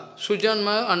Juga, Surya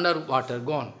Narayana under water,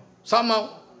 gone. Somehow,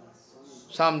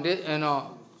 some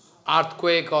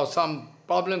earthquake or some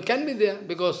problem can be there,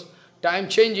 because time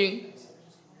changing.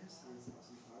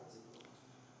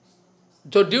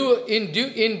 So in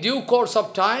due course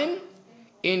of time,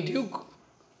 then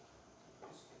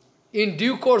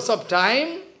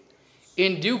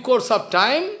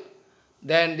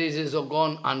this is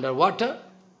gone under water.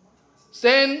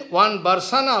 Then one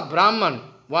Barsana Brahman,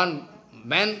 one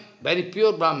man, very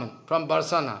pure Brahman from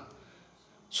Barsana,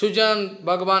 Surya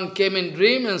Bhagavan came in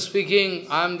dream and speaking,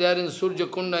 I am there in Surya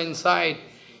Kunda inside,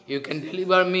 you can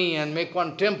deliver me and make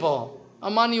one temple.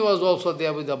 Amani was also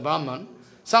there with the Brahman.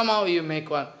 Somehow you make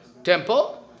one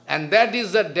temple, and that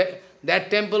is that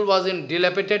temple was in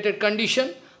dilapidated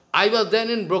condition. I was then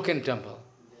in broken temple.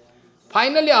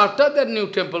 Finally, after that new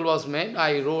temple was made,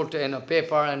 I wrote in a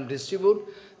paper and distribute.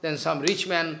 Then some rich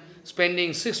man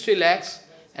spending 60 lakhs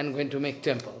and going to make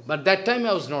temple. But that time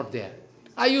I was not there.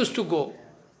 I used to go.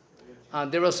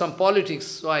 There was some politics,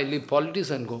 so I leave politics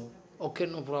and go. Okay,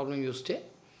 no problem, you stay.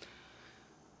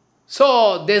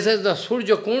 So, this is the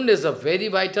Surya Kunda is a very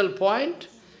vital point.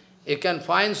 You can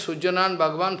find Surya Narayana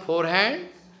Bhagavan forehand,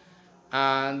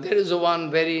 And there is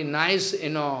one very nice,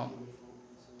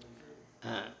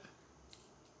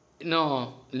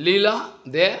 Leela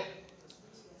there.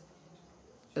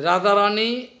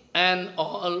 Radharani and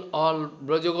all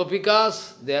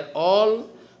Brajagopikas, they are all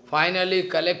finally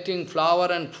collecting flower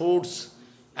and fruits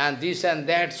and this and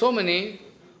that, so many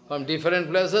from different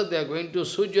places. They are going to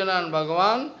Surya and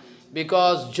Bhagavan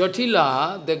because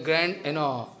Jatila,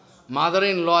 the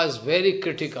mother-in-law is very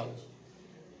critical.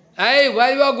 Hey,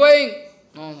 where you are going?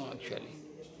 No, actually.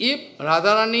 If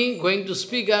Radharani going to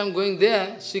speak, I am going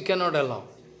there, she cannot allow.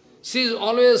 She is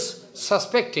always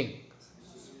suspecting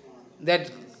that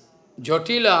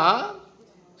Jatila,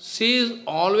 she is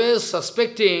always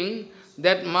suspecting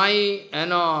that my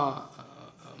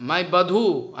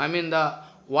Badhu, I mean the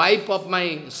wife of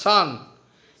my son,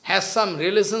 has some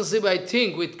relationship, I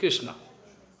think, with Krishna.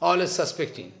 Always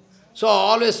suspecting. So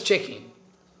always checking.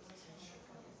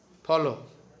 Follow.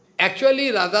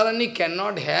 Actually, Radharani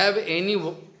cannot have any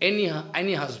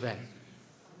husband.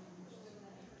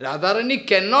 Radharani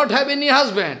cannot have any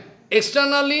husband.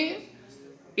 Externally,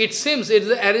 it seems it is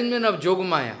the arrangement of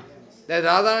Yogamaya. That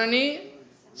Radharani,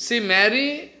 she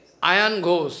marry iron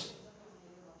ghosts.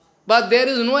 But there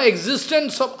is no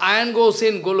existence of iron ghosts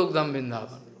in Golokdham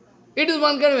Vrindavan. It is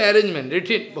one kind of arrangement,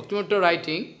 written, Bhaktivinoda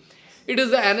writing. It is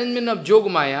the arrangement of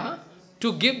Yogamaya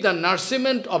to give the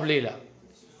nourishment of Leela.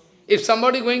 If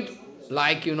somebody going to,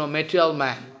 like, material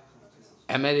man,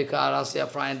 America, Russia,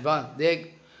 France,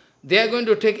 they are going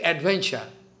to take adventure.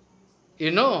 They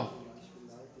are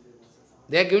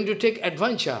going to take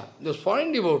adventure. Those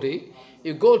foreign devotees,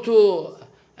 you go to,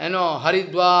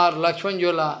 Haridwar,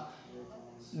 Lakshmanjula,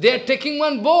 they are taking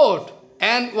one boat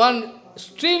and one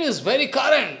stream is very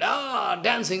current.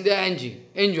 Dancing, they are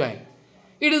enjoying.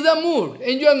 It is the mood,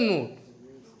 enjoying mood.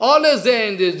 Always they are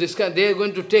in this kind, they are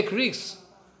going to take risks.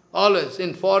 Always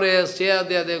in forest, here,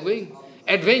 there, they are going.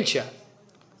 Adventure.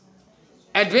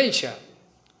 Adventure.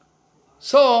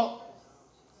 So,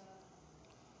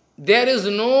 there is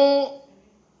no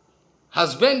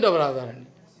husband of Radharani.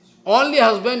 Only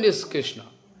husband is Krishna.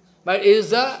 But it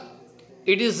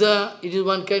is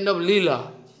one kind of Leela.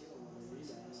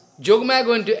 Yogamaya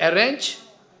going to arrange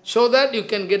so that you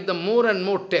can get the more and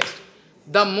more taste.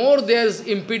 The more there is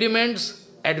impediments,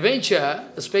 adventure,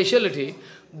 speciality,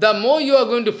 the more you are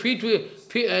going to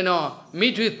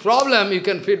meet with problem, you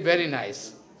can feel very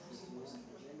nice.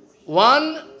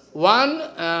 One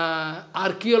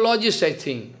archaeologist, I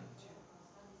think,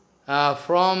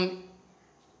 from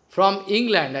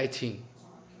England, I think,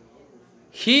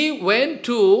 he went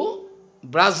to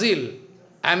Brazil,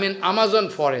 Amazon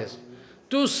forest,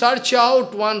 to search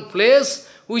out one place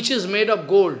which is made of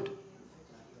gold.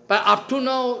 But up to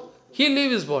now, he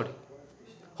leaves his body.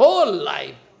 Whole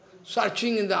life,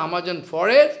 searching in the Amazon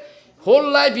forest. Whole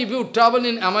life, if you travel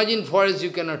in Amazon forest,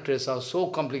 you cannot trace out. So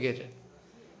complicated.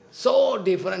 So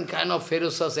different kind of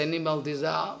ferocious animals, these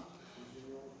are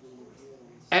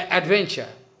adventure.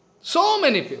 So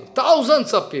many people,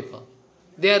 thousands of people,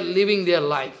 they are living their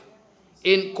life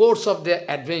in course of their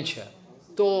adventure.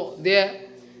 So there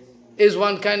is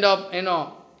one kind of,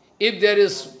 if there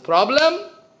is problem,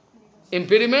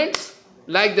 impediments,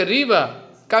 like the river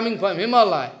coming from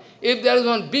Himalaya, if there is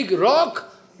one big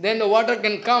rock, then the water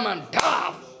can come and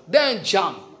tap, then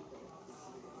jump.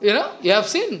 You have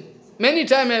seen. Many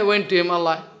times I went to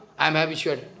Himalaya, I am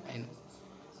habituated. I know.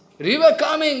 River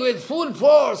coming with full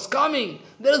force, coming.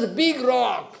 There is a big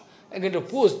rock. I'm going to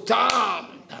push, dump,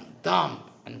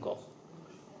 and go.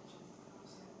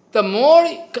 The more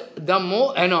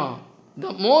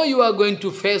you are going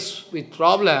to face with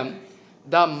problem,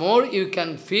 the more you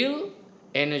can feel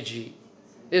energy.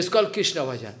 It's called Krishna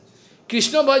Bhajan.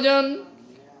 Krishna Bhajan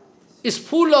is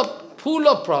full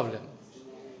of problem.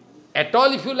 At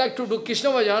all, if you like to do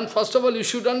Krishna Bhajan, first of all, you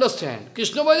should understand,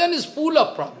 Krishna Bhajan is full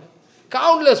of problem,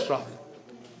 countless problems.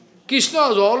 Krishna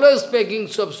is always making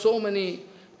so many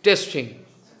testing.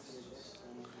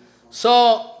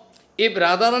 So, if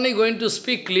Radharani is going to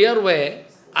speak clear way,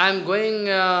 I am going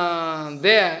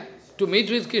there to meet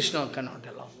with Krishna, cannot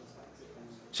allow.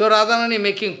 So Radharani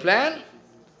making plan,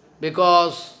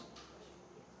 because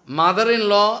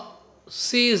mother-in-law,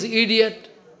 she is idiot,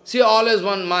 she always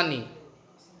want money.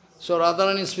 So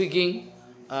Radharani speaking,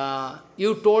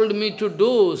 you told me to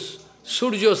do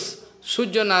Surya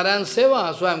Narayana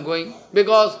Seva, so I am going.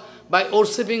 Because by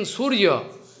worshipping Surya,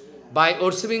 by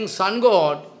worshipping sun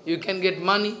god, you can get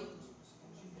money,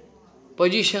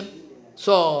 position.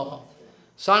 So,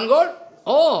 sun god,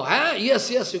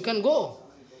 yes, you can go.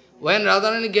 When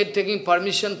Radharani taking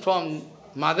permission from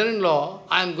mother-in-law,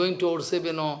 I am going to worship,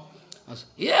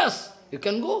 yes, you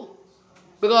can go.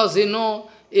 Because,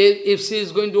 If she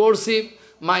is going to worship,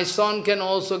 my son can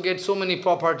also get so many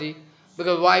property,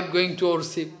 because wife going to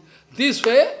worship. This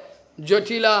way,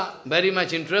 Jatila very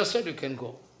much interested, you can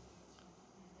go.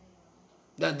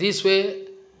 That this way,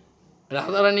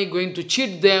 Radharani going to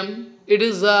cheat them. It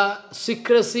is a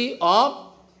secrecy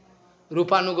of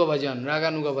Rupanuga Bhajan,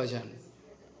 Raganuga Bhajan.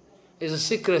 It's a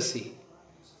secrecy.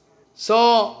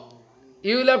 So,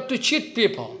 you will have to cheat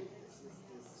people.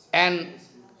 And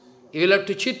you will have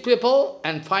to cheat people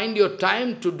and find your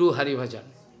time to do Hari Bhajan.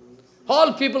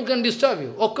 All people can disturb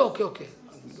you. Okay.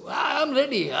 I am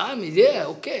ready. I am there.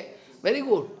 Okay. Very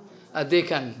good. They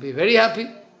can be very happy.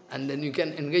 And then you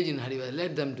can engage in Hari Bhajan.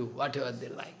 Let them do whatever they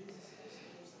like.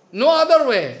 No other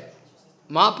way.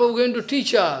 Mahaprabhu is going to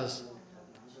teach us.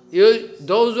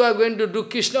 Those who are going to do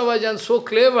Krishna Bhajan so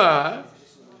clever,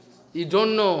 you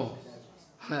don't know.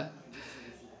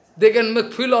 They can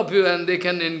make feel of you and they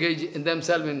can engage in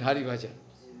themselves in Hari Bhajan.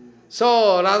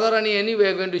 So, Radharani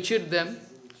anyway are going to cheat them,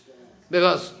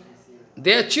 because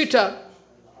they are cheater.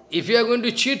 If you are going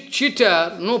to cheat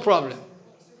cheater, no problem.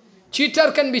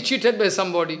 Cheater can be cheated by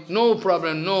somebody, no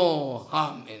problem, no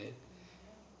harm in it.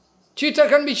 Cheater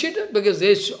can be cheated because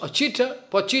there is a cheater.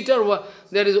 For cheater,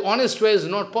 there is honest way is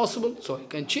not possible, so he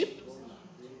can cheat.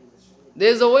 There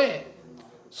is a way.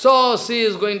 So she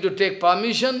is going to take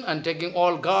permission and taking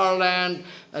all garland,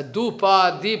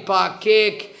 dupa, dipa,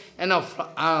 cake, and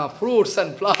fruits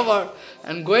and flower,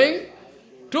 and going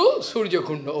to Surya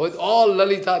Kunda with all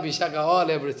Lalita, Vishaka,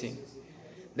 all everything.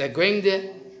 They are going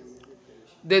there.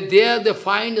 They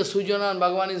find the Sujana and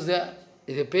Bhagavan is there.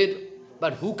 They paid.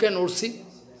 But who can worship?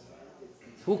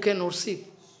 Who can worship?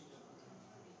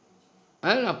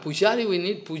 Pujari, we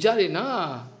need Pujari,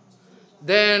 na?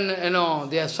 Then,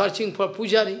 they are searching for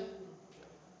Pujari.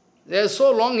 There is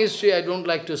so long history, I don't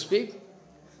like to speak.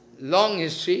 Long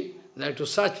history, they have to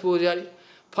search Pujari.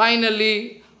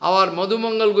 Finally, our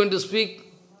Madhumangal going to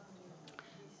speak.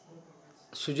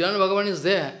 Sujana Bhagavan is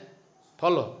there.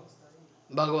 Follow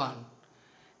Bhagavan.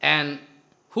 And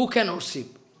who can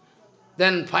worship?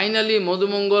 Then finally,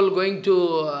 Madhumangal going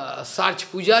to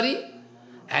search Pujari.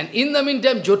 And in the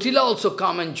meantime, Jotila also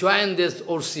come and join this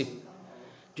worship.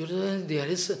 There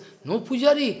is no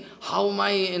Pujari. How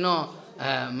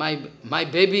my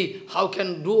baby, how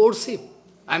can do worship?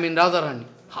 I mean Radharani,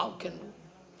 how can do?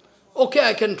 Okay,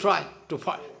 I can try to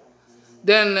find.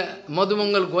 Then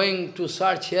Madhumangal going to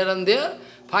search here and there,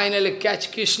 finally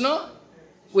catch Krishna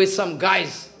with some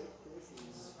guys.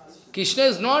 Krishna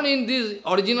is not in this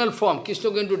original form. Krishna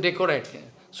is going to decorate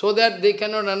so that they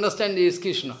cannot understand he is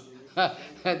Krishna.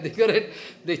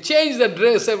 They change the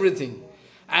dress, everything.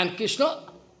 And Krishna,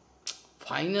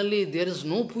 finally, there is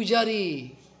no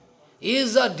Pujari. He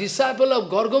is a disciple of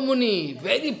Gargamuni,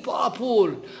 very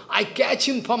powerful. I catch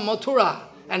him from Mathura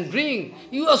and bring.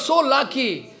 You are so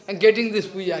lucky and getting this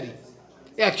Pujari.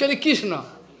 Actually, Krishna.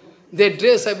 Their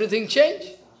dress, everything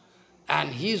change.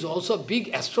 And he is also a big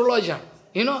astrologer.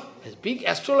 He's big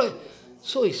astrologer.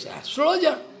 So he's an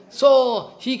astrologer.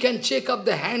 So he can check up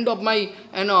the hand of my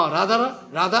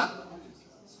Radha.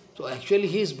 So actually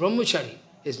he is brahmachari.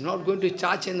 He's not going to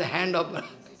touch in the hand of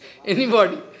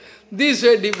anybody. This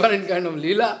way, different kind of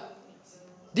lila.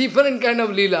 Different kind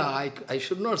of lila. I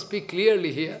should not speak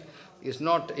clearly here. It's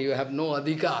not, you have no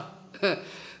adhikar.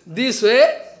 This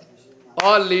way,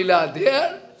 all lila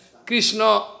there.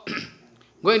 Krishna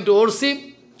going to worship,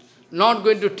 not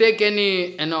going to take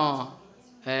any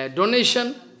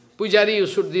donation. Pujari, you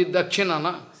should give dakshina,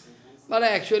 na? But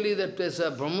actually that is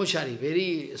a brahmachari,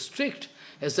 very strict,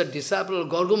 as a disciple of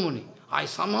Gargamuni.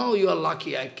 Somehow you are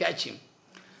lucky, I catch him.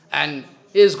 And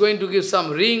he is going to give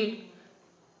some ring.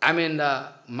 I mean, the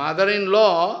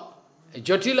mother-in-law,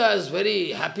 Jatila, is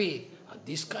very happy.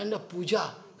 This kind of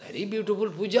puja, very beautiful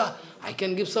puja. I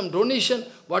can give some donation.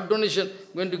 What donation?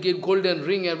 Going to give golden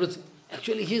ring, everything.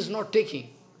 Actually, he is not taking.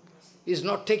 He is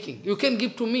not taking. You can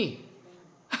give to me.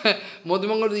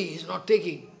 Madhumangal, he is not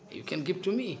taking. You can give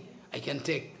to me. I can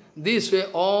take. This way,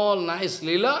 all nice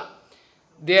lila.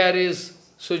 There is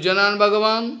Sujanan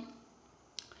Bhagavan.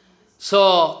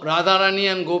 So,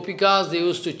 Radharani and Gopikas, they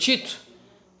used to cheat.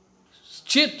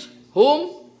 Cheat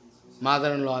whom?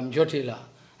 Mother-in-law, Jatila.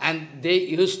 And they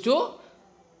used to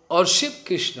worship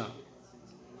Krishna.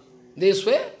 This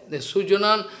way, the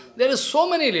Sujanan, there is so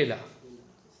many lila.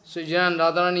 Sujanan,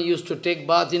 Radharani used to take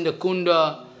bath in the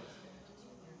Kunda.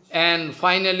 And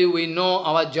finally we know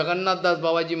our Jagannath Das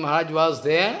Babaji Maharaj was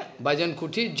there, Bhajan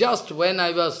Kuti. Just when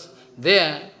I was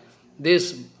there,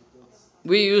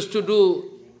 we used to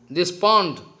do this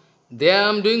pond. There I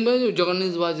am doing Bhajan,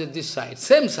 Jagannath was at this side,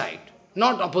 same side,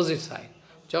 not opposite side.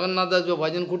 Jagannath Das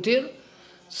Bhajan Kutir.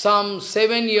 Some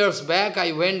 7 years back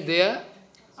I went there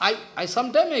I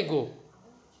sometimes I go.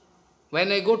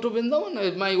 When I go to Vrindavan,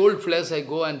 at my old place, I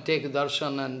go and take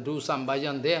darshan and do some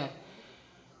bhajan there.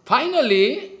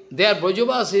 Finally, there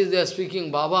Brajavasis, they are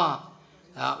speaking, Baba,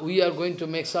 we are going to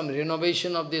make some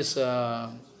renovation of this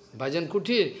bhajan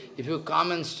kutir. If you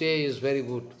come and stay, is very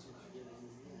good.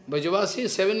 Brajavasi,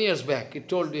 7 years back, he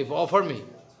told me, offer me.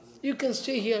 You can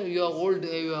stay here, you are old,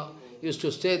 used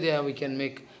to stay there, we can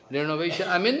make renovation.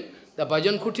 I mean, the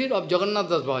bhajan kutir of Jagannath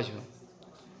Das Bhagavatam.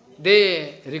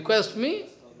 They request me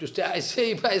to stay. I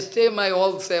say, if I stay my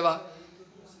whole seva,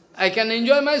 I can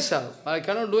enjoy myself. I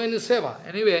cannot do any seva.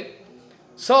 Anyway,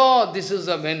 so this is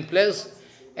the main place.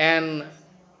 And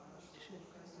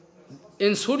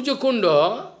in Surya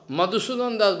Kunda,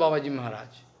 Madhusudan Das Babaji Maharaj,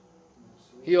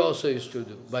 he also used to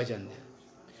do bhajan there.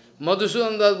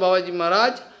 Madhusudan Das Babaji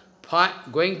Maharaj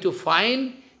going to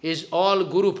find his all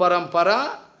Guru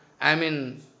Parampara, I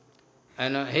mean,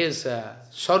 and his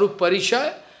Sarup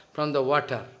Parishaya from the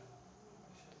water.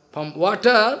 From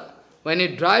water, when he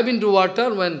drive into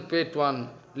water, when put one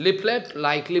leaflet,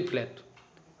 like leaflet,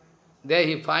 there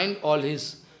he find all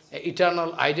his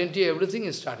eternal identity, everything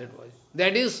is started with.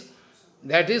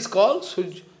 That is called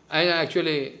Surya, and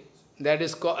actually that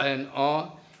is called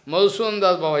Madhusudan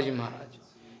Das Babaji Maharaj.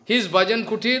 His bhajan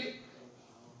kutir,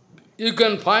 you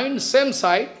can find same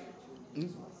site,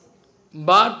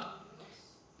 but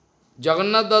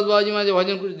Jagannath Das Babaji Maharaj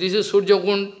bhajan kutir, this is Surya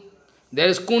Kunda, there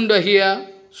is Kunda here,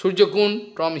 Surya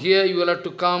Kunda, from here you will have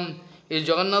to come, is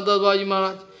Jagannath Das Babaji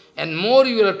Maharaj, and more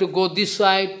you will have to go this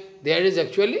side, there is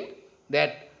actually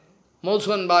that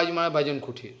Madhusudan Babaji Maharaj bhajan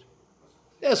kutir.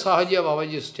 There Sahaja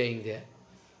Babaji is staying there.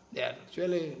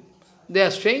 They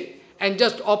are staying, and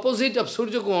just opposite of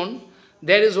Surya Kunda,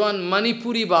 there is one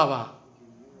Manipuri Baba.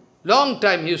 Long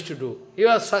time he used to do. He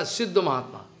was Siddha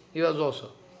Mahatma. He was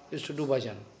also used to do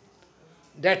bhajan.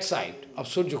 That side of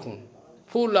Surya Kunda,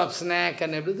 full of snack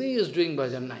and everything, he is doing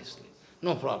bhajan nicely.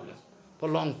 No problem. For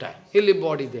a long time. He lived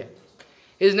body there.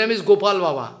 His name is Gopal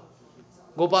Baba.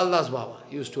 Gopal Das Baba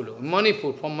used to live.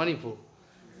 Manipur, from Manipur.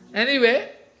 Anyway,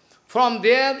 from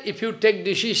there, if you take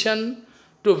decision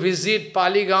to visit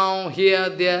Paligaon, here,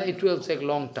 there, it will take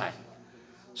long time.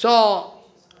 So,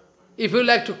 if you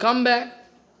like to come back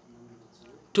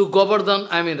to Govardhan,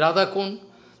 I mean Radhakund,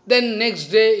 then next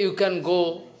day you can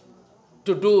go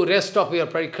to do rest of your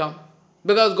Parikrama.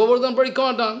 Because Govardhan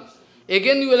Parikrama done,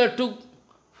 again you will have to,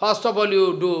 first of all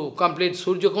you do complete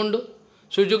Surya Kunda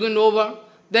over,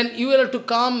 then you will have to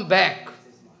come back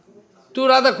to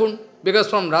Radhakund. Because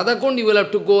from Radhakund you will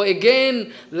have to go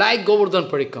again like Govardhan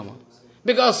Parikrama.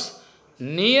 Because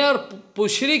near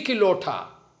Pushri Ki Lota,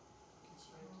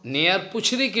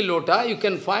 you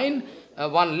can find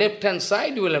one left-hand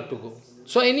side, you will have to go.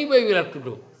 So anyway, you will have to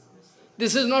do.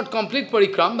 This is not complete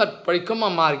Parikrama, but Parikrama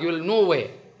Marg, you will know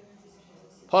way.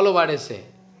 Follow what I say.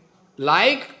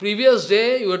 Like previous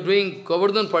day, you are doing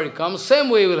Govardhan Parikrama, same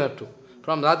way you will have to.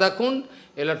 From Radhakund,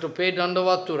 you will have to pay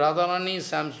Dandavat to Radharani,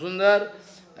 Samsundar,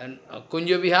 and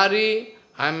Kunja Vihari,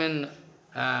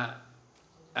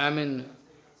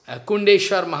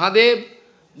 Kundeshwar Mahadev.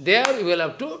 There you will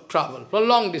have to travel for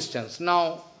long distance.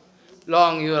 Now,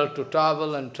 long you have to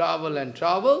travel and travel and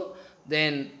travel.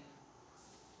 Then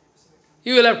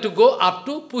you will have to go up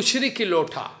to Pushri Ki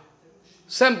Lota.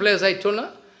 Same place I told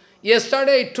her.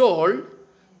 Yesterday I told,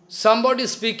 somebody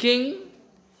speaking,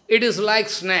 it is like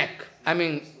snake, I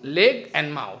mean leg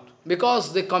and mouth.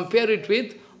 Because they compare it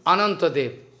with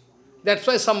Anantadev. That's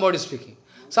why somebody speaking.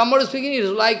 Somebody speaking is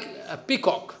like a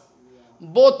peacock.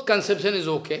 Both conception is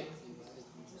okay.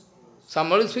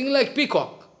 Somebody is speaking like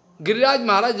peacock. Giriraj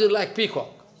Maharaj is like peacock.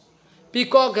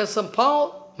 Peacock has some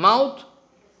mouth,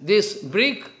 this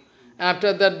brick,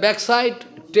 after that backside,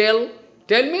 tail.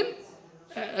 Tail means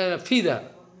feather,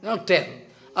 not tail.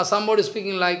 Or somebody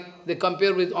speaking like, they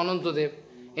compare with Anantadev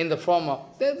in the form of,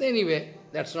 anyway,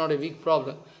 that's not a big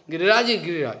problem. Giriraj is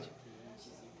Giriraj.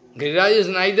 Giriraj is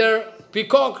neither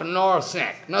peacock nor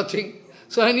snake, nothing.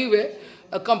 So anyway,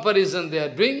 a comparison they are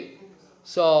doing.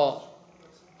 So,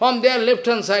 from their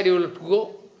left-hand side you will have to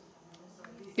go.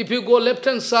 If you go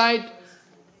left-hand side,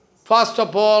 first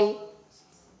of all,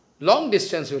 long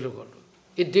distance you will go.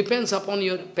 It depends upon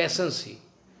your patience.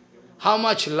 How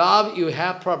much love you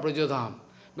have for Brajodham.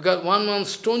 Because one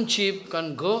stone chip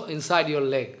can go inside your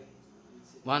leg.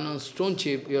 One stone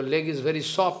chip, your leg is very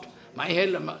soft. My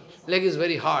leg is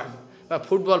very hard. A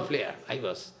football player I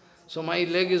was. So my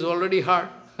leg is already hard.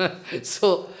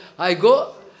 So I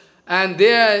go, and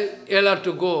there you'll have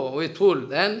to go with full.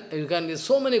 Then you can,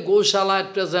 so many Goshala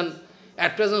at present.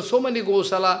 At present, so many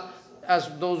Goshala, as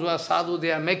those who are sadhu,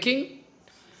 they are making.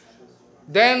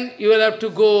 Then you will have to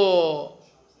go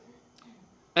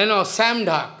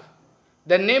Samdak.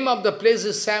 The name of the place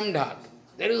is Samdak.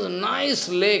 There is a nice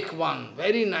lake, one,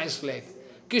 very nice lake,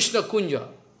 Krishna Kunja.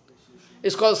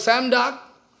 It's called Samdak.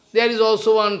 There is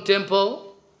also one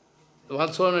temple,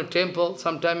 also a temple.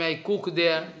 Sometimes I cook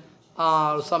there,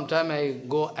 or sometimes I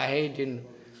go ahead in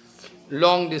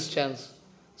long distance.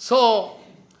 So,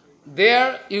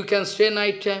 there you can stay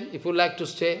night time if you like to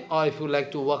stay, or if you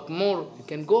like to work more, you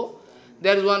can go.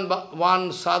 There is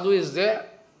one sadhu is there.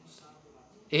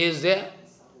 He is there,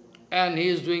 and he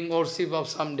is doing worship of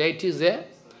some deities there.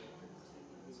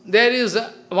 There is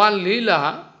one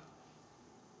Leela,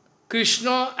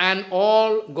 Krishna and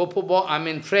all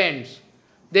Gopaba, friends,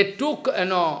 they took,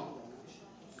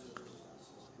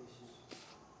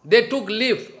 they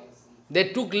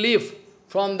took leaf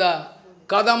from the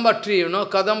Kadamba tree,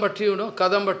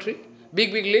 Kadamba tree,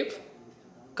 big leaf,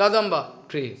 Kadamba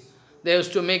tree. They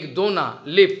used to make dona,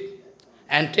 leaf,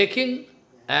 and taking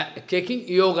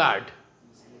yogurt.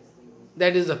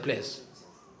 That is the place.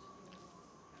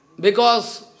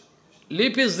 Because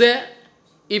leaf is there.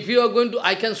 If you are going to,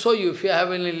 I can show you if you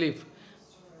have any leaf.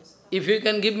 If you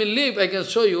can give me leaf, I can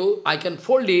show you, I can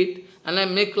fold it and I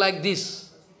make like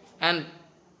this. And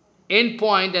end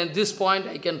point and this point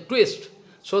I can twist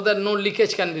so that no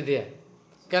leakage can be there.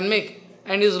 Can make.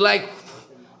 And it's like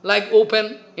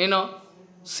open,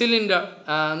 cylinder,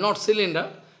 not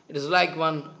cylinder, it is like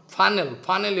one funnel,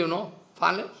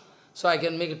 funnel. So I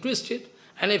can make it, twist it.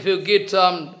 And if you get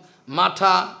some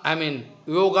matha,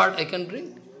 yogurt, I can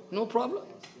drink. No problem.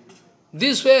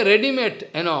 This way, ready-made,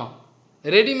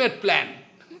 ready-made plan.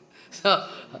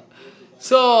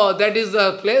 So that is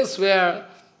the place where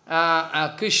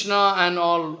Krishna and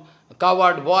all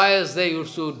coward boys, they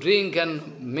used to drink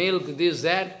and milk, this,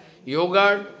 that,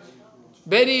 yogurt.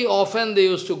 Very often they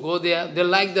used to go there. They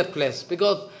like that place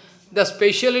because the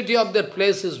speciality of that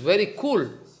place is very cool.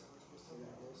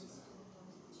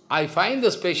 I find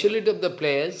the speciality of the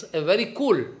place very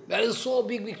cool. There is so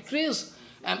big trees.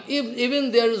 And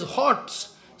even there is hot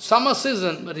summer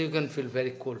season, but you can feel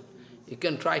very cool. You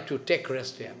can try to take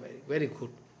rest there, very good.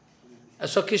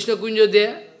 So Krishna Kunja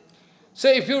there. So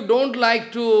if you don't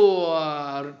like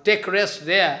to take rest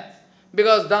there,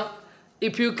 because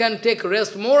if you can take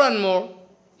rest more and more,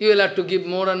 you will have to give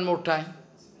more and more time.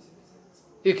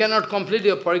 You cannot complete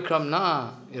your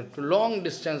parikrama, you have to long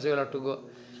distance, you will have to go.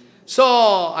 So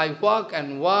I walk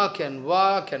and walk and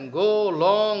walk and go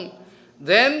long.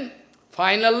 Then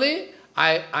finally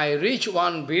I reach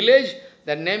one village,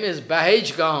 the name is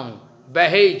Bahej Gaon.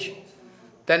 Bahej.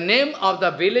 The name of the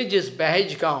village is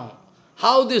Bahej Gaon.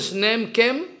 How this name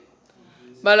came?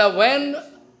 But when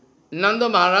Nanda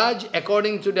Maharaj,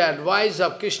 according to the advice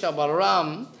of Krishna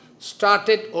Balaram,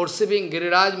 started worshipping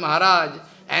Giriraj Maharaj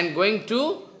and going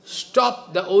to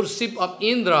stop the worship of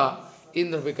Indra,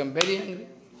 Indra became very angry.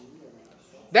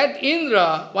 That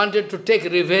Indra wanted to take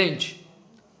revenge.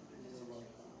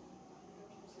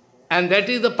 And that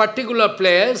is the particular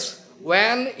place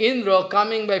when Indra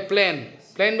coming by plane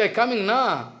by coming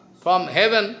from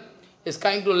heaven, is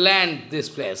coming to land this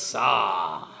place.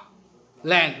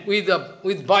 Land with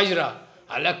Vajra.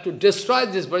 I like to destroy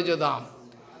this Vrajadham.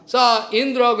 So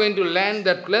Indra going to land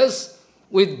that place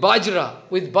with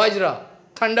Vajra,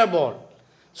 thunderbolt.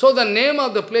 So the name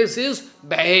of the place is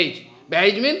Bahej.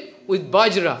 Bahej means with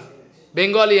Vajra,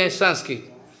 Bengali and Sanskrit.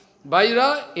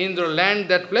 Vajra, Indra land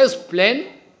that place, plain.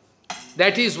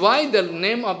 That is why the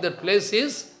name of that place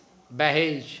is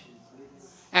Bahej.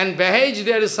 And Bahej,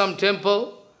 there is some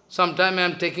temple. Sometime I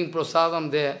am taking prasadam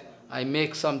there. I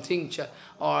make something,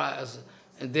 or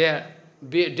there,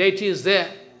 deity is there.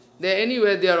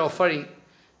 Anyway, they are offering.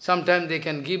 Sometimes they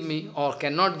can give me or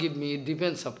cannot give me, it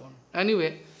depends upon.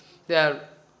 Anyway, they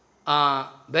are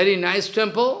very nice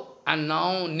temple and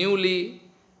now newly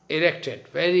erected,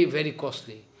 very, very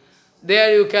costly.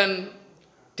 There you can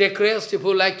take rest if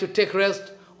you like to take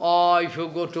rest, or if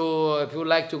you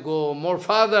like to go more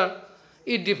further,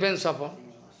 it depends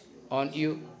on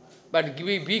you. But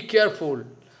be careful.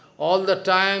 All the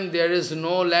time there is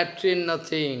no latrine,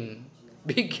 nothing.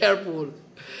 Be careful.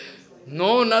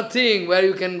 No, nothing where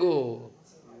you can go.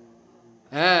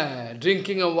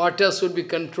 Drinking of water should be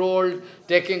controlled,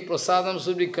 taking prasadam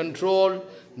should be controlled,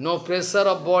 no pressure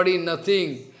of body,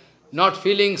 nothing. Not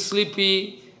feeling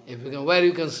sleepy. Where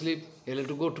you can sleep? You will have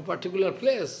to go to a particular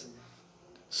place.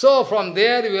 So from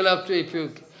there you will have to, if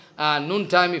you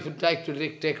noontime, if you like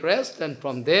to take rest, then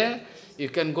from there you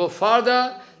can go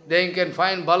further, then you can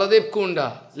find Baladev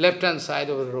Kunda, left-hand side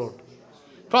of the road.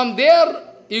 From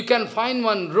there you can find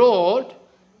one road,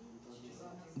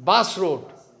 bus road.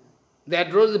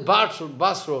 That road is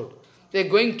bus road. They are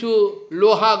going to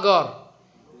Lohagar.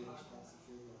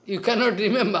 You cannot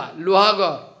remember.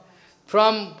 Luhagar.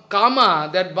 From Kama,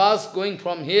 that bus going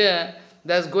from here,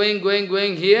 that's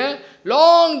going here,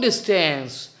 long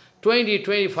distance,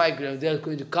 20-25 kilometers, they are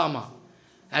going to Kama.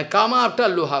 And Kama after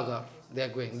Luhagar, they are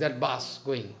going, that bus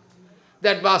going.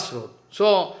 That bus road.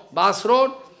 So, bus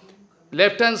road,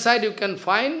 left-hand side you can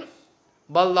find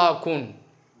Balda Kund.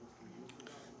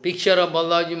 Picture of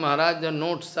Baldaji Maharaj, the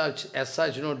note such, as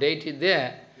such, no deity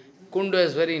there. Kunda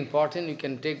is very important, you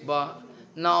can take bath.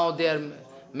 Now they are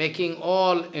making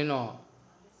all,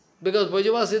 because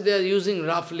Brajavasi they are using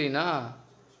roughly, na.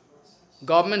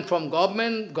 Government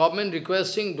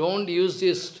requesting, don't use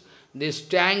this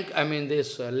tank,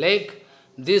 this lake,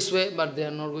 this way, but they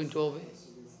are not going to obey.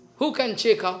 Who can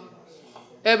check out?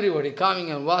 Everybody coming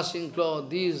and washing clothes,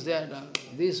 this, that,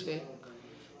 this way.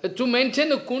 But to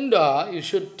maintain a kunda, you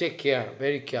should take care,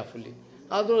 very carefully.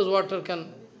 Otherwise, water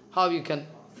can, how you can?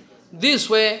 This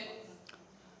way,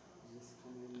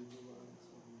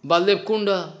 Baldev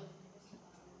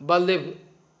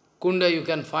Kunda you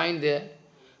can find there.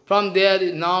 From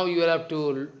there, now you will have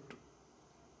to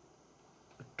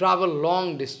travel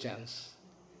long distance.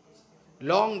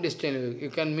 Long distance, you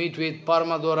can meet with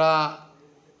Paramadora,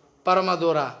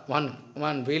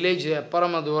 one village there,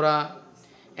 Paramadora,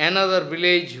 another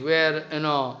village where,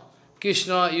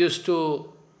 Krishna used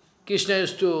to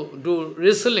do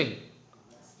wrestling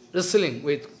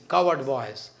with coward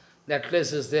boys. That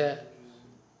place is there.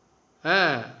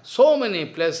 So many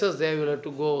places they will have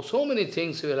to go, so many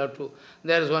things you will have to.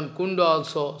 There is one Kunda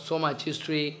also, so much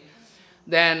history.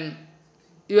 Then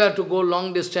you have to go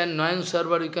long distance, Nayan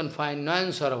Sarovar, you can find Nayan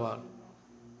Sarovar.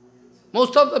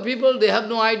 Most of the people, they have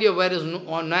no idea where is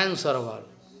Nayan Sarovar.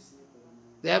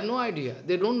 They have no idea,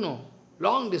 they don't know.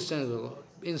 Long distance ago,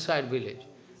 inside village,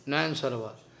 Nayan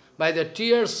Sarovar. By the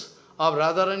tears of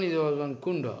Radharani, there was one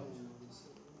Kunda.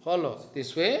 Follow,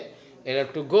 this way, you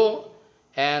have to go.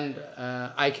 And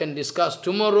I can discuss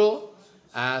tomorrow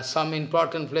some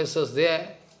important places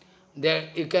there. There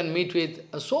you can meet with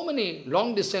so many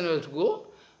long distance to go.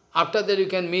 After that you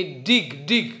can meet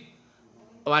Dig.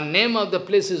 One name of the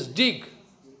place is Dig.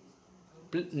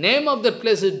 Name of the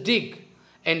place is Dig.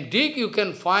 And Dig you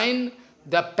can find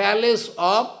the palace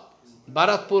of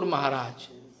Bharatpur Maharaj.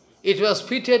 It was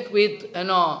fitted with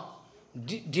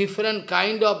different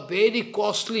kind of very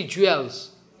costly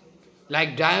jewels,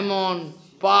 like diamond,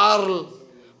 pearl,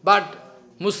 but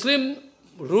Muslim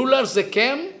rulers, they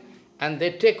came and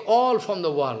they take all from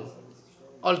the wall,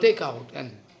 all take out,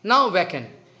 and now vacant.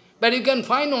 But you can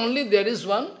find only there is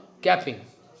one capping.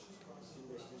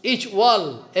 Each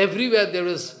wall, everywhere there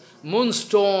is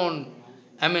moonstone,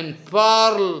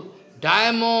 pearl,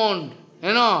 diamond,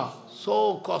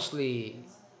 so costly,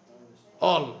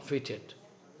 all fitted.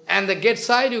 And the gate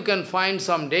side you can find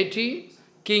some deity,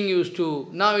 king used to,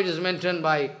 now it is maintained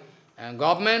by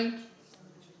government.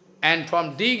 And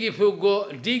from Dig, if you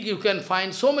go, Dig you can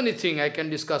find so many things I can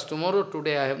discuss tomorrow.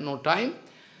 Today I have no time.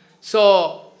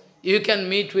 So, you can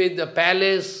meet with the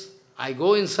palace. I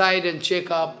go inside and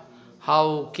check up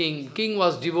how king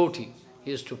was devotee,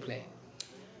 he used to play.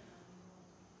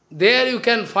 There you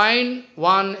can find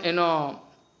one,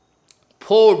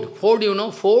 ford. Ford, you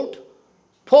know, ford?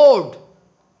 Ford.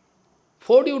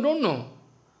 Ford you don't know.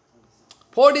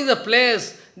 Ford is a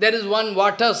place, there is one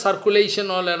water circulation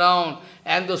all around,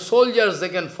 and the soldiers, they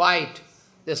can fight.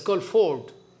 That's called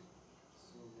fort.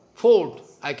 Fort,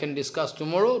 I can discuss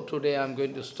tomorrow. Today I am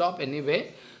going to stop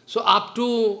anyway. So up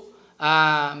to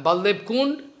Baldev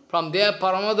Kund, from there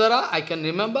Paramadora, I can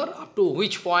remember. Up to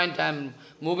which point I am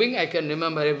moving, I can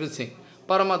remember everything.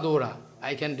 Paramadora,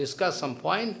 I can discuss some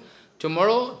point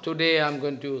tomorrow. Today I am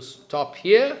going to stop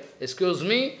here. Excuse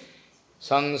me.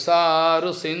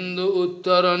 Sangsara Sindhu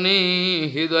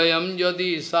Uttarani Hidayam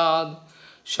Jadi Sad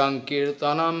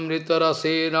Sankirtanam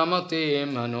Ritarase Ramate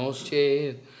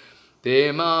Manosched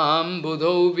Temam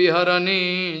Budho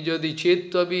Viharani Jadi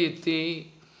Chitta Biti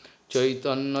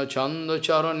Chaitanya Chanda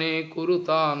Charane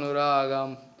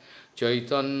Kurutanuragam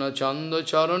Chaitanya Chanda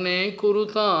Charane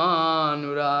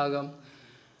Kurutanuragam.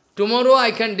 Tomorrow I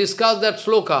can discuss that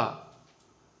sloka,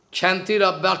 Chantir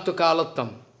Abhyartha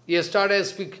Kalattam. Yesterday I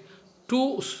speak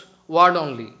 2 words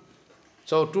only.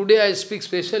 So today I speak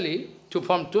specially,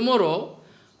 from tomorrow,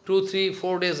 2, 3,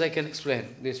 4 days I can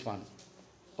explain this one.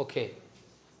 Okay.